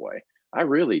feel that way. I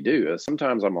really do.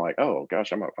 Sometimes I'm like, oh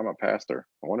gosh, I'm a pastor.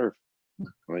 I wonder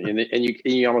if, and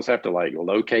you almost have to like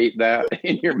locate that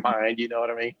in your mind. You know what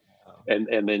I mean?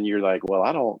 And then you're like, well,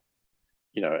 I don't,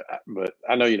 but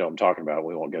I know what I'm talking about.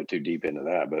 We won't go too deep into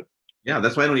that, but yeah,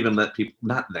 that's why I don't even let people.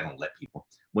 Not that I don't let people.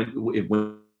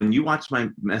 When you watch my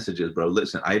messages, bro,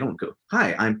 listen. I don't go,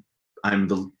 hi, I'm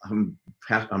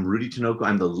Rudy Tinoco.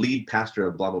 I'm the lead pastor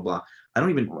of blah blah blah. I don't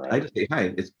even. Right. I just say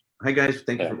hi. It's hi guys.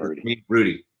 Thank you for me,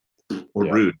 Rudy, or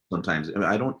Rude. Sometimes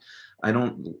I don't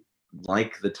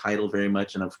like the title very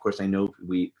much, and of course I know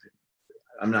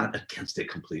I'm not against it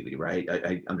completely, right?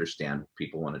 I understand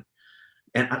people want to.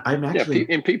 And I'm actually,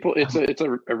 and people, it's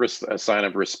a sign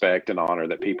of respect and honor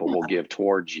that people will give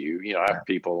towards you. I have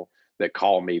people that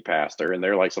call me pastor, and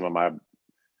they're like some of my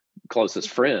closest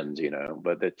friends.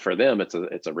 But for them, it's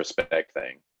a respect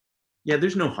thing. Yeah,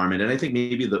 there's no harm in it. I think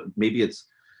maybe it's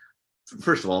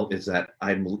first of all is that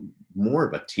I'm more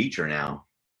of a teacher now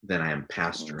than I am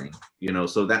pastoring.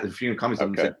 So that if you can call me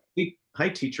something, say, hey, hi,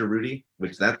 teacher Rudy,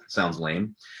 which that sounds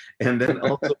lame, and then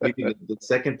also maybe the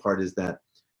second part is that.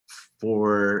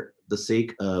 For the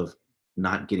sake of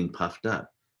not getting puffed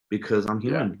up, because I'm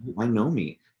human. I know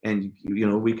me, and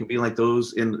we can be like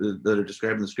those that are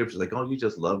described in the scriptures, like, oh, you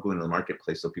just love going to the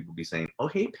marketplace, so people be saying, oh,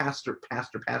 hey, pastor.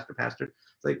 It's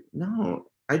like, no,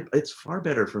 it's far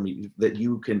better for me that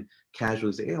you can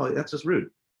casually say, hey, oh, that's just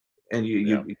rude, and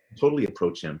you totally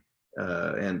approach him,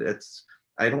 and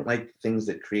I don't like things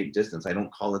that create distance. I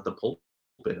don't call it the pulpit,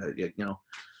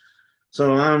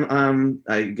 So I'm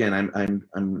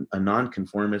a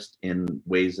nonconformist in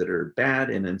ways that are bad,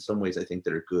 and in some ways I think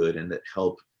that are good, and that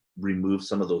help remove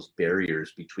some of those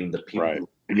barriers between the people you're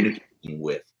communicating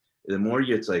with. The more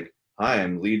it's like, hi,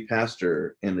 I'm lead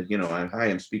pastor, and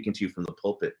I'm speaking to you from the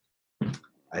pulpit.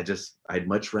 I'd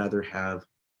much rather have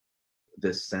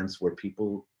this sense where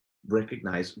people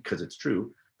recognize, because it's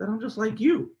true, that I'm just like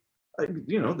you.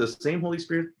 The same Holy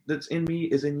Spirit that's in me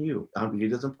is in you. He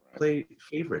doesn't play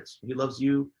favorites. He loves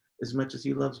you as much as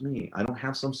he loves me. I don't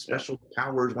have some special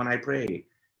powers when I pray,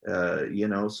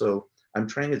 so I'm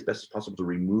trying as best as possible to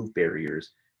remove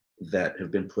barriers that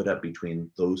have been put up between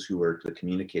those who are the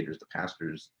communicators, the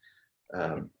pastors,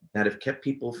 that have kept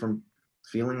people from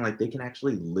feeling like they can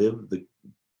actually live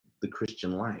the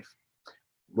Christian life.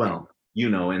 Well,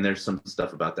 and there's some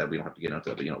stuff about that we don't have to get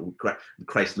into, but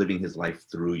Christ living his life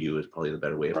through you is probably the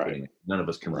better way of putting it. None of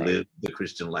us can live the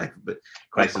Christian life, but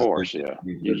Christ, of course, you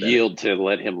yield to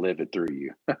let him live it through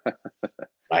you.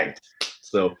 Right.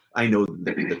 So I know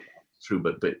that's true,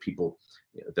 but people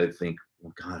they think,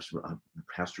 oh gosh,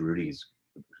 Pastor Rudy's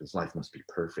his life must be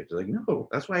perfect. They're like, no,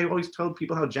 that's why I always tell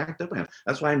people how jacked up I am.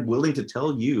 That's why I'm willing to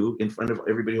tell you in front of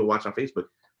everybody who will watch on Facebook.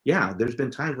 Yeah, there's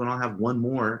been times when I'll have one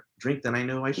more drink than I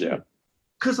know I should.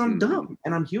 Because I'm dumb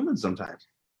and I'm human sometimes,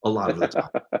 a lot of the time,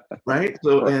 right?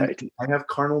 So, and I have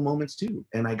carnal moments too,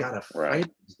 and I gotta fight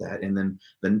that, and then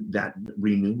that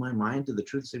renew my mind to the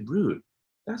truth. Say, Rude,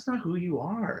 that's not who you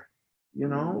are,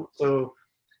 So,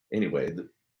 anyway,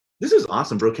 this is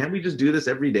awesome, bro. Can't we just do this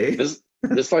every day?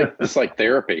 This like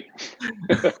therapy.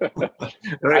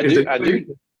 Right, I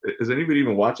do. Is anybody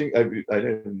even watching? I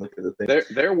didn't look at the thing.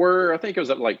 There were, I think it was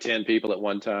up like 10 people at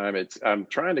one time. I'm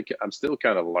still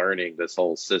kind of learning this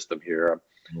whole system here.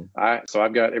 So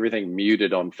I've got everything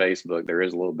muted on Facebook. There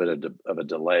is a little bit of a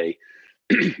delay.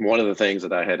 One of the things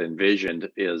that I had envisioned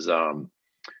is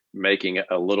making it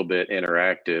a little bit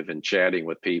interactive and chatting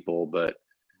with people, but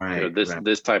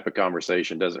this type of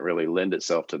conversation doesn't really lend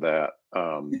itself to that.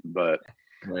 But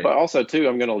also too,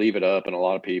 I'm going to leave it up, and a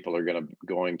lot of people are going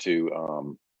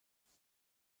to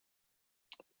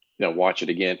watch it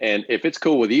again. And if it's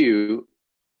cool with you,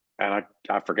 and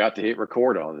I forgot to hit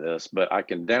record on this, but I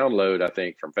can download, I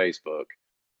think, from Facebook,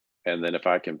 and then if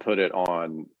I can put it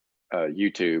on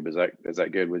YouTube, is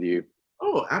that good with you?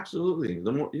 Oh, absolutely.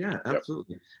 The more, yeah, Yep.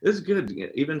 absolutely. It's good.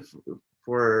 Even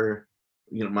for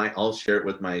I'll share it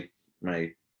with my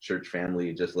church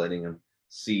family, just letting them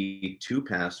see two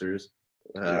pastors,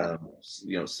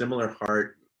 similar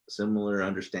heart, similar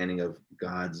understanding of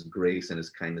God's grace and His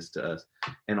kindness to us,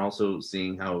 and also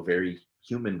seeing how very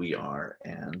human we are,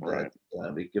 and Right.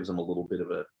 it gives them a little bit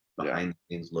of a behind the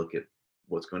scenes look at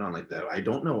what's going on. Like that, I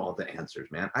don't know all the answers,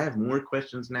 man. I have more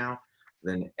questions now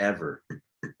than ever.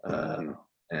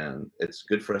 And it's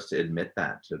good for us to admit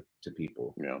that to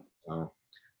people. Yeah.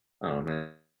 Oh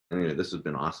man. Anyway, this has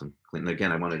been awesome, Clint. And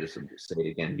again, I want to just say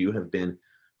it again. You have been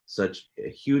such a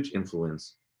huge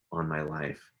influence on my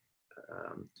life,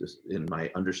 just in my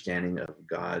understanding of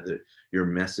God. That your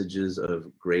messages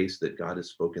of grace that God has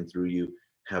spoken through you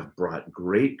have brought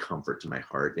great comfort to my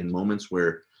heart in moments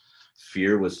where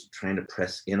fear was trying to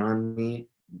press in on me.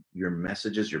 Your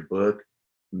messages, your book,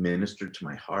 ministered to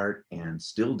my heart and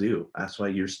still do. That's why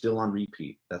you're still on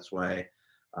repeat. That's why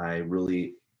I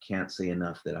really can't say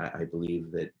enough that I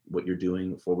believe that what you're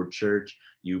doing, Forward Church,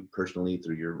 you personally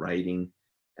through your writing,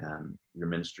 your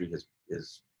ministry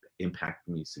has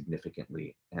impacted me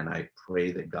significantly. And I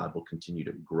pray that God will continue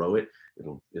to grow it.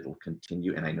 It'll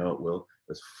continue, and I know it will.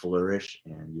 Just flourish,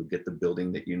 and you'll get the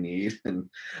building that you need, and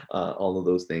all of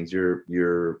those things. You're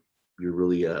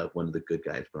really one of the good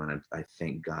guys, bro. And I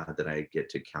thank God that I get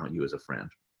to count you as a friend.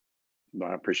 No,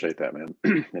 I appreciate that, man.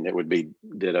 And it would be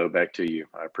ditto back to you.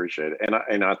 I appreciate it.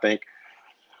 And I think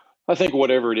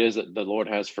whatever it is that the Lord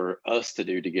has for us to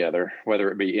do together,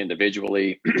 whether it be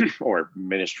individually or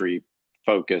ministry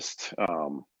focused,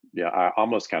 I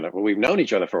almost we've known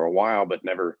each other for a while, but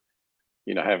never,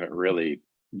 haven't really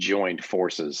joined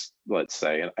forces, let's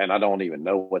say. And I don't even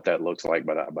know what that looks like,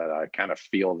 but I kind of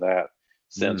feel that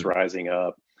sense rising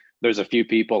up. There's a few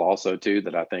people also too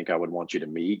that I think I would want you to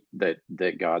meet that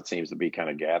God seems to be kind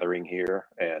of gathering here.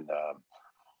 And,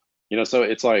 so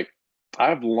it's like,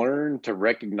 I've learned to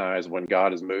recognize when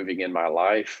God is moving in my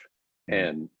life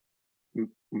and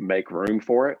make room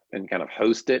for it and kind of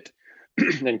host it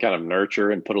and kind of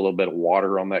nurture and put a little bit of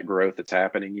water on that growth that's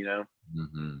happening,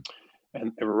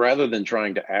 and rather than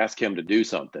trying to ask him to do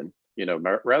something,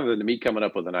 rather than me coming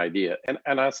up with an idea,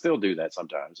 and I still do that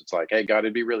sometimes. It's like, hey, God,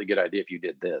 it'd be a really good idea if you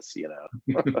did this,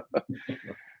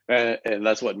 and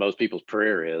that's what most people's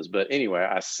prayer is. But anyway,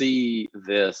 I see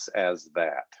this as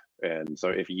that. And so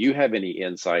if you have any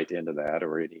insight into that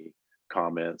or any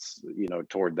comments,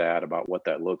 toward that about what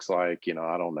that looks like,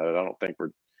 I don't know. I don't think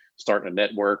we're starting a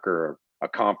network or a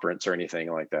conference or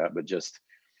anything like that, but just,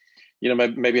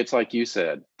 maybe it's like you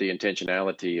said, the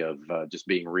intentionality of just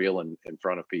being real in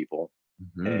front of people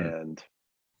and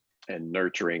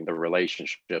nurturing the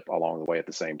relationship along the way at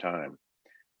the same time.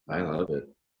 I love it.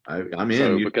 I'm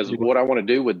so in. Because what I want to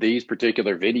do with these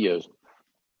particular videos.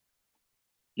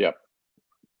 Yep.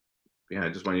 Yeah, I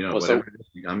just want you to know, whatever it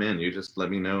is, I'm in. You just let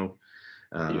me know,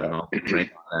 and I'll pray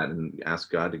on that and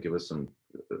ask God to give us some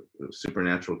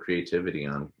supernatural creativity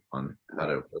on how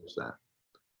to approach that.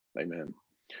 Amen.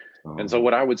 And so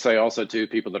what I would say also to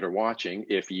people that are watching,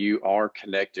 if you are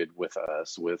connected with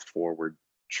us with Forward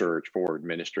Church, Forward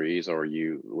Ministries, or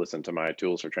you listen to my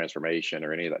Tools for Transformation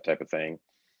or any of that type of thing,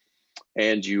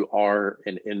 and you are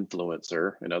an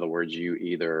influencer, in other words, you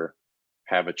either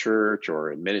have a church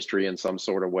or a ministry in some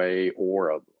sort of way,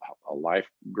 or a life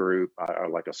group, or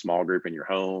like a small group in your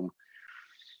home,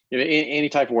 any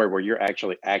type of way where you're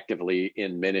actually actively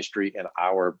in ministry and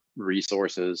our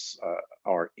resources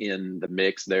are in the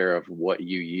mix there of what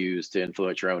you use to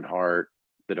influence your own heart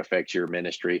that affects your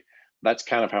ministry. That's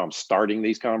kind of how I'm starting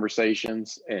these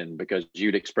conversations. And because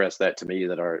you'd expressed that to me,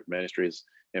 that our ministry has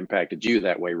impacted you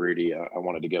that way, Rudy, I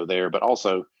wanted to go there, but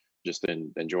also just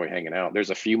enjoy hanging out.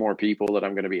 There's a few more people that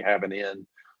I'm going to be having in.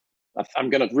 I'm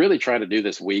going to really try to do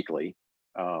this weekly,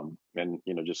 and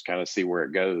just kind of see where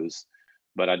it goes.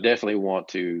 But I definitely want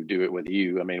to do it with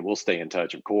you. I mean, we'll stay in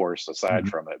touch, of course, aside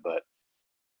from it, but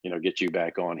get you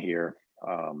back on here.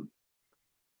 I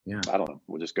don't know.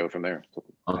 We'll just go from there.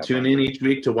 I'll tune in each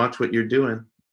week to watch what you're doing.